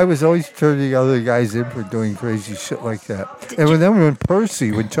I was always turning other guys in for doing crazy shit like that. And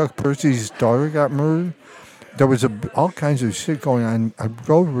when Chuck Percy's daughter got murdered, there was all kinds of shit going on. I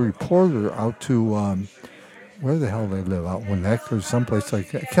drove a reporter out to... where the hell they live, out Winnetka or someplace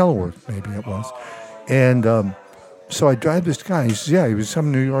like that, Kenilworth maybe it was. And so I drive this guy. He says, yeah, he was some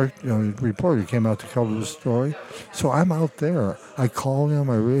New York reporter. He came out to cover the story. So I'm out there. I called him,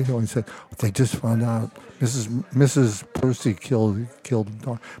 I radio, and said, they just found out Mrs. Percy killed the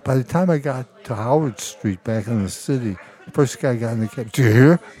dog. By the time I got to Howard Street back in the city, the first guy got in the cab. Did you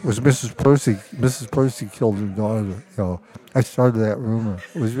hear? It was Mrs. Percy. Mrs. Percy killed her daughter. I started that rumor.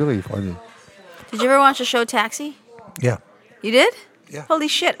 It was really funny. Did you ever watch the show Taxi? Yeah. You did? Yeah. Holy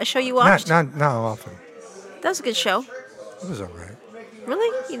shit, a show you watched? Not often. That was a good show. It was all right.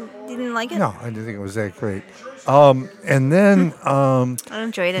 Really? You didn't like it? No, I didn't think it was that great. And then... I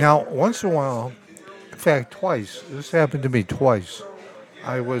enjoyed it. Now, once in a while, in fact, twice, this happened to me twice.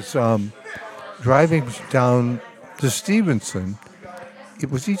 I was driving down to Stevenson.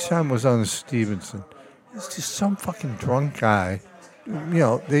 Each time was on the Stevenson. It's just some fucking drunk guy.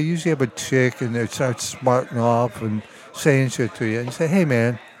 They usually have a chick and they start smarting off and saying shit to you. And you say, hey,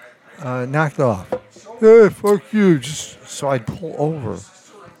 man, knock it off. Hey, fuck you. So I'd pull over.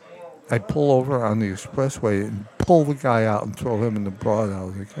 I'd pull over on the expressway and pull the guy out and throw him in the broad out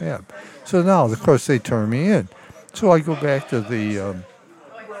of the cab. So now, of course, they turn me in. So I go back to the,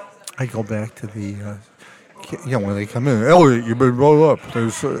 when they come in, Elliot, you've been rolled up.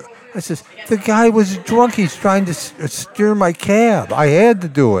 I says, the guy was drunk. He's trying to steer my cab. I had to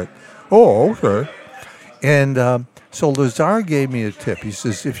do it. Oh, okay. And so Lazar gave me a tip. He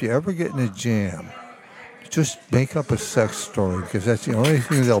says, if you ever get in a jam, just make up a sex story because that's the only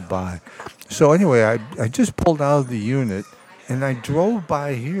thing they'll buy. So anyway, I just pulled out of the unit and I drove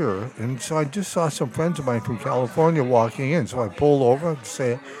by here. And so I just saw some friends of mine from California walking in. So I pulled over to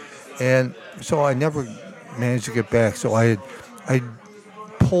say it. And so I never managed to get back. So I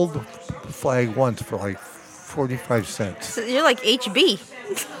pulled the flag once for like 45 cents. So you're like HB.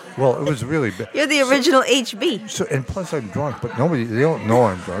 Well, it was really bad. You're the original HB. So, and plus I'm drunk, but they don't know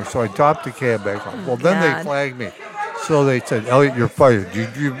I'm drunk. So I dropped the cab back on. Well, then they flagged me. So they said, Elliot, you're fired.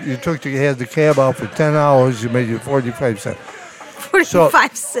 You had the cab out for 10 hours. You made you 45 cents.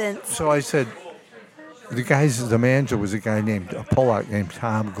 45 cents. So I said, the manager was a guy named, a Polak named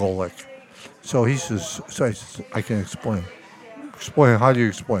Tom Golick. So he says, I said, I can explain. Explain, how do you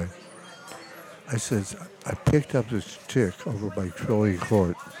explain? I says, I picked up this chick over by Trilly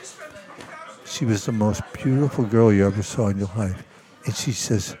Court. She was the most beautiful girl you ever saw in your life. And she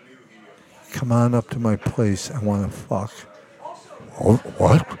says, come on up to my place. I want to fuck. Oh,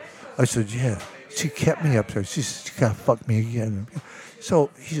 what? I said, yeah. She kept me up there. She said, you got to fuck me again. So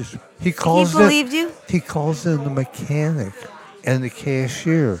he calls believed you? He calls in the mechanic and the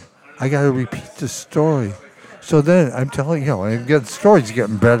cashier. I got to repeat the story. So then I'm telling the story's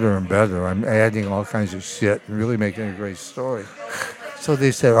getting better and better. I'm adding all kinds of shit and really making a great story. So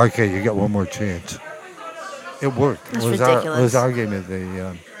they said, okay, you got one more chance. It worked. That's it ridiculous. was our game of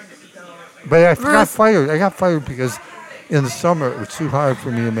the. But I got fired. I got fired because in the summer it was too hard for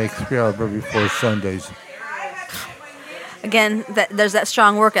me to make 3 hours before Sundays. Again, there's that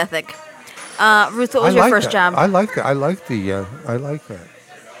strong work ethic. Ruth, what was your first job? I like that. I like that.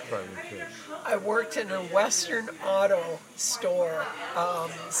 I worked in a Western auto store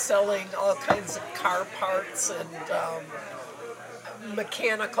selling all kinds of car parts and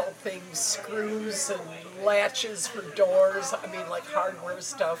mechanical things, screws and latches for doors. I mean, like hardware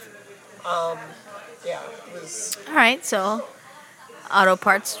stuff. It was... All right, so auto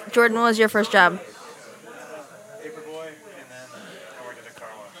parts. Jordan, what was your first job? Paperboy, and then I worked at a car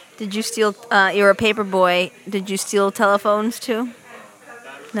wash. Did you steal, you were a paper boy. Did you steal telephones too?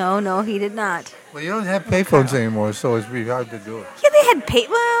 No, he did not. Well, you don't have payphones anymore, so it's really hard to do it. Yeah, they had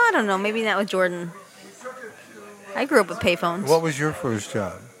well, I don't know, maybe not with Jordan. I grew up with payphones. What was your first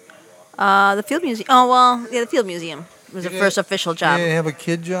job? The Field Museum. Oh, well, yeah, the Field Museum was the first official job. You didn't have a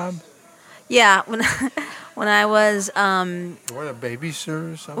kid job? Yeah, when I was What, a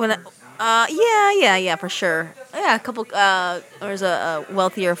babysitter or something? yeah, for sure. Yeah, a couple. There was a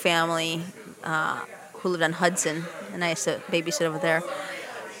wealthier family who lived on Hudson, and I used to babysit over there.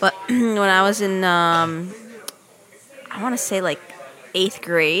 But when I was in, I want to say like 8th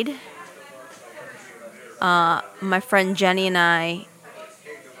grade, my friend Jenny and I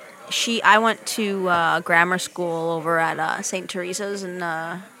went to grammar school over at St. Teresa's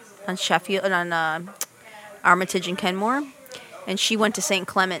on Sheffield, on Armitage and Kenmore, and she went to St.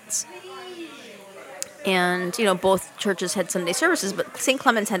 Clement's. And, both churches had Sunday services, but St.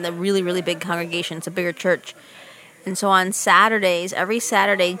 Clement's had a really, really big congregation. It's a bigger church. And so on Saturdays, every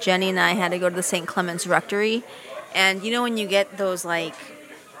Saturday, Jenny and I had to go to the St. Clement's Rectory. And when you get those, I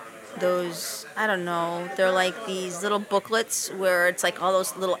don't know, they're like these little booklets where it's like all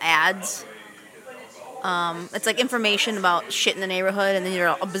those little ads. It's like information about shit in the neighborhood, and then there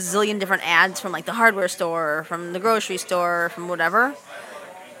are a bazillion different ads from like the hardware store, from the grocery store, from whatever.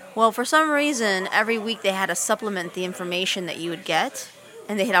 Well, for some reason, every week they had to supplement the information that you would get,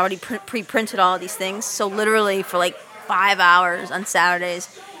 and they had already pre-printed all of these things. So literally for like 5 hours on Saturdays,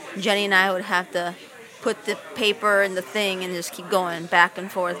 Jenny and I would have to put the paper in the thing and just keep going back and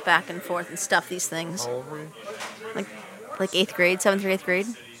forth, and stuff these things. How old were you? Like 8th grade, 7th or 8th grade.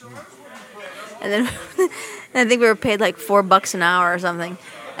 And then I think we were paid like $4 an hour or something.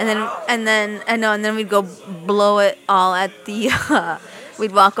 And then we'd go blow it all at the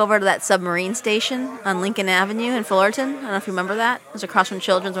we'd walk over to that submarine station on Lincoln Avenue in Fullerton. I don't know if you remember that. It was across from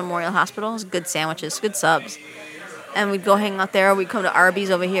Children's Memorial Hospital. It was good sandwiches, good subs. And we'd go hang out there, or we'd come to Arby's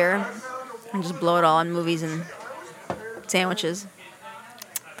over here and just blow it all on movies and sandwiches.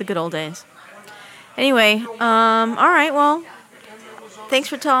 The good old days. Anyway, all right, well, thanks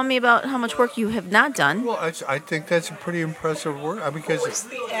for telling me about how much work you have not done. Well, I think that's a pretty impressive work. Because Who was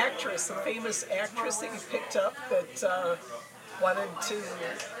the actress, the famous actress that you picked up that wanted to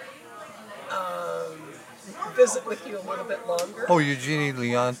visit with you a little bit longer? Oh, Eugenie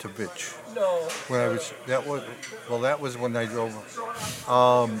Leontovich. No. That was when I drove.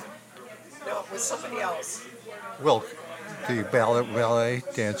 No, it was somebody else. Well, the ballet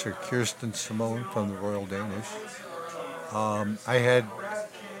dancer Kirsten Simone from the Royal Danish. I had,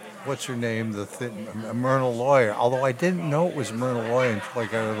 what's her name, Myrna Loy. Although I didn't know it was Myrna Loy until I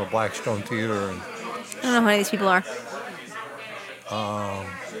got out of the Blackstone Theater. I don't know who any of these people are.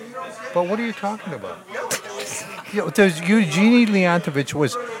 But what are you talking about? There's Eugenie Leontovich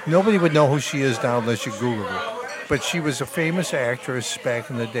nobody would know who she is now unless you Google her. But she was a famous actress back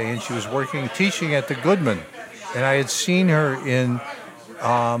in the day, and she was teaching at the Goodman. And I had seen her in,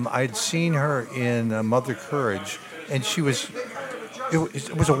 Mother Courage, and she was.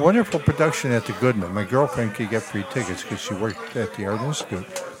 It was a wonderful production at the Goodman. My girlfriend could get free tickets because she worked at the Art Institute,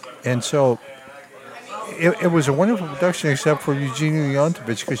 and so it was a wonderful production, except for Eugenie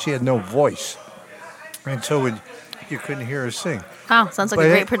Leontovich because she had no voice, and so you couldn't hear her sing. Wow, sounds like a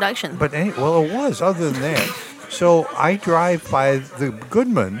great production. It was. Other than that, so I drive by the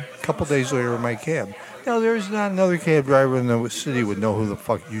Goodman a couple days later in my cab. Now, there's not another cab driver in the city would know who the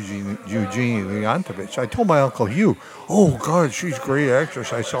fuck Eugenie Leontovich. I told my Uncle Hugh, oh, God, she's a great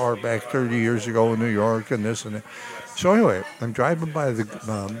actress. I saw her back 30 years ago in New York and this and that. So anyway, I'm driving by the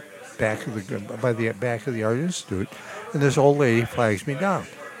back of the Art Institute, and this old lady flags me down.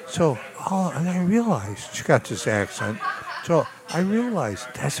 So, and I realized she got this accent. So I realized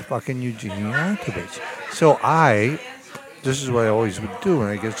that's fucking Eugene Leontovich. So this is what I always would do when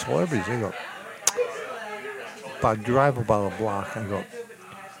I get celebrities. I go, drive about a block. I go,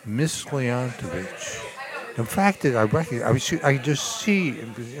 Miss Leontovich. The fact that I recognize, I just see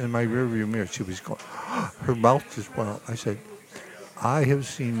in my rearview mirror, she was going, her mouth just went up. I said, I have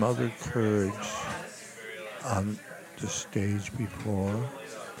seen Mother Courage on the stage before.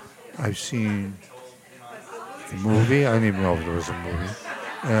 I've seen the movie. I don't even know if there was a movie.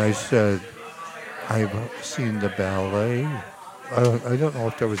 And I said, I've seen the ballet. I don't know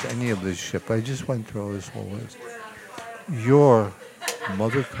if there was any of this shit, but I just went through this whole list. Your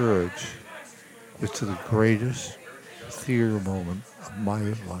Mother Courage was to the greatest theater moment of my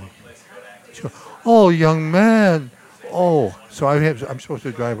life. She goes, oh, young man. Oh, so I'm supposed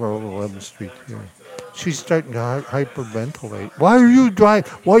to drive her over 11th Street here. She's starting to hyperventilate. Why you drive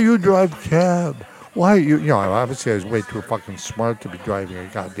cab? Why obviously I was way too fucking smart to be driving a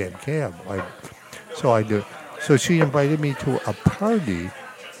goddamn cab. So I do. So she invited me to a party,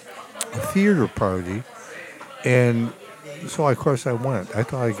 a theater party, and so of course I went. I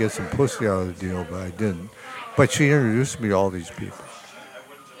thought I'd get some pussy out of the deal, but I didn't. But she introduced me to all these people.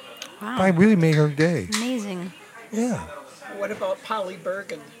 Wow. I really made her day. Amazing. Yeah. What about Polly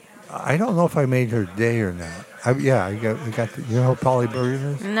Bergen? I don't know if I made her day or not. I got the, you know who Polly Bergen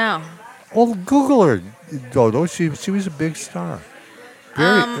is? No. Oh, Google her, Dodo. She was a big star.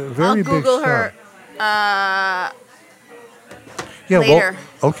 Very I'll big Google star. her Yeah, later.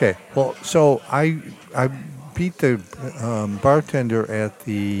 Well, okay. Well, so I beat the bartender at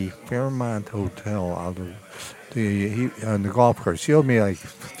the Fairmont Hotel out of on the golf course. He owed me like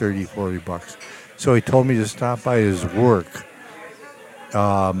 $30-40. So he told me to stop by his work,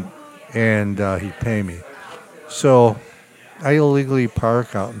 and he'd pay me. So I illegally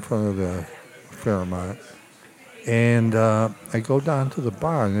park out in front of the Fairmont, and I go down to the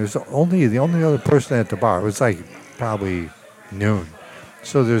bar, and there's the only other person at the bar. It was like probably noon.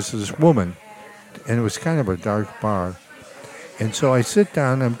 So there's this woman, and it was kind of a dark bar. And so I sit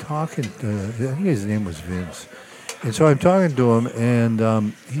down, I'm talking to, I think his name was Vince. And so I'm talking to him,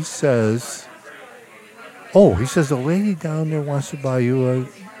 and he says, the lady down there wants to buy you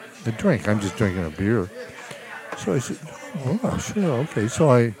a drink. I'm just drinking a beer. So I said, oh, sure, okay.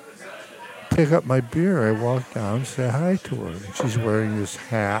 So I pick up my beer, I walk down, say hi to her. And she's wearing this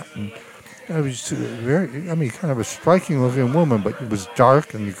hat, and I was kind of a striking looking woman, but it was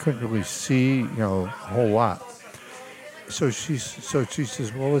dark and you couldn't really see, a whole lot. So she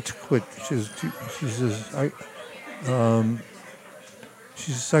says, well, let's quit. She says,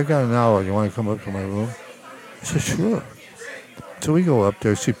 I got an hour. You want to come up to my room? I said, sure. So we go up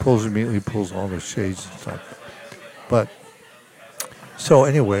there. She immediately pulls all the shades and stuff. But, so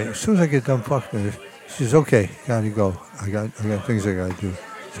anyway, as soon as I get done fucking her, she says, okay, gotta go. I got things I gotta do.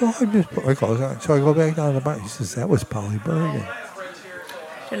 So I just put my clothes on. So I go back down to the bar. He says, that was Polly Bergen.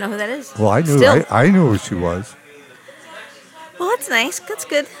 Don't know who that is. Well, I knew I knew who she was. Well, that's nice. That's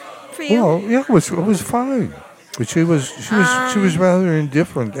good for you. Well, yeah, it was fine. But she was rather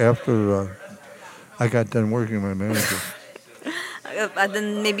indifferent after I got done working with my manager.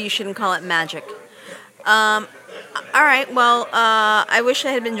 Then maybe you shouldn't call it magic. All right. Well, I wish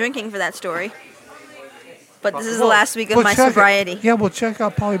I had been drinking for that story. But this is the last week of my sobriety. Yeah, well, check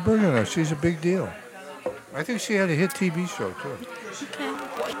out Polly Bergen. She's a big deal. I think she had a hit TV show, too. Okay.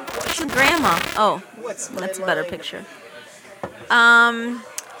 What's your grandma? Oh, that's a better picture. But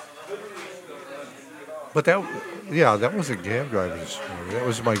that was a cab driving story. That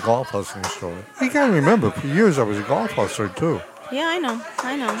was my golf hustling story. You got to remember, for years I was a golf hustler, too. Yeah, I know.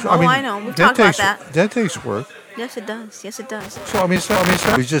 So, I know. We've talked about that. That takes work. Yes, it does. So I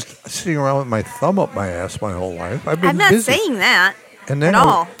was just sitting around with my thumb up my ass my whole life. I'm not busy. saying that and then at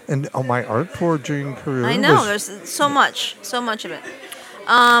all. And on my art forging career. I know. There's so much of it.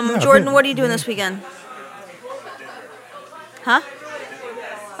 Jordan, what are you doing this weekend? Huh?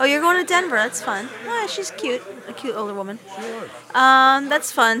 Oh, you're going to Denver. That's fun. Oh, she's cute. A cute older woman.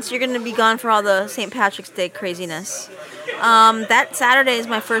 That's fun. So you're going to be gone for all the St. Patrick's Day craziness. That Saturday is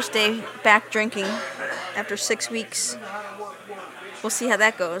my first day back drinking after 6 weeks. We'll see how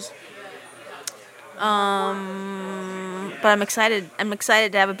that goes. But I'm excited. I'm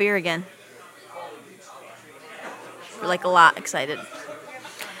excited to have a beer again. Like a lot excited.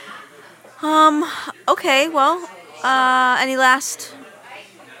 Okay, well, any last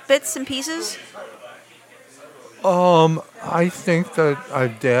bits and pieces? I think that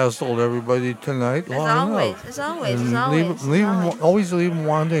I've dazzled everybody tonight. As always. Always leave them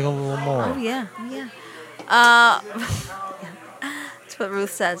wanting a little more. Oh yeah. That's what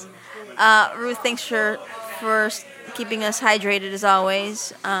Ruth says. Ruth, thanks for keeping us hydrated as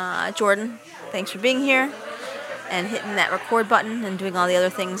always. Jordan, thanks for being here and hitting that record button and doing all the other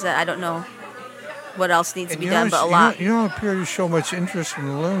things that I don't know what else needs to be done, but a lot. You don't appear to show much interest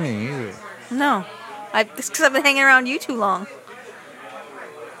in learning either. No. It's because I've been hanging around you too long.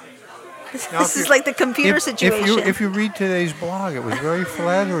 This is like the computer situation. If you read today's blog, it was very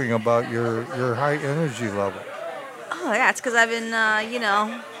flattering about your high energy level. Oh, yeah, it's because I've been,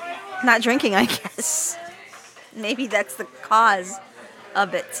 not drinking, I guess. Maybe that's the cause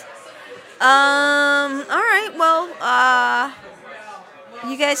of it. All right, well,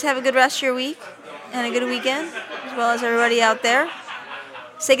 you guys have a good rest of your week and a good weekend, as well as everybody out there.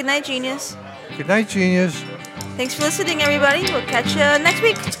 Say goodnight, Genius. Good night, Genius. Thanks for listening, everybody. We'll catch you next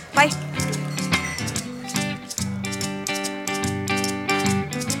week. Bye.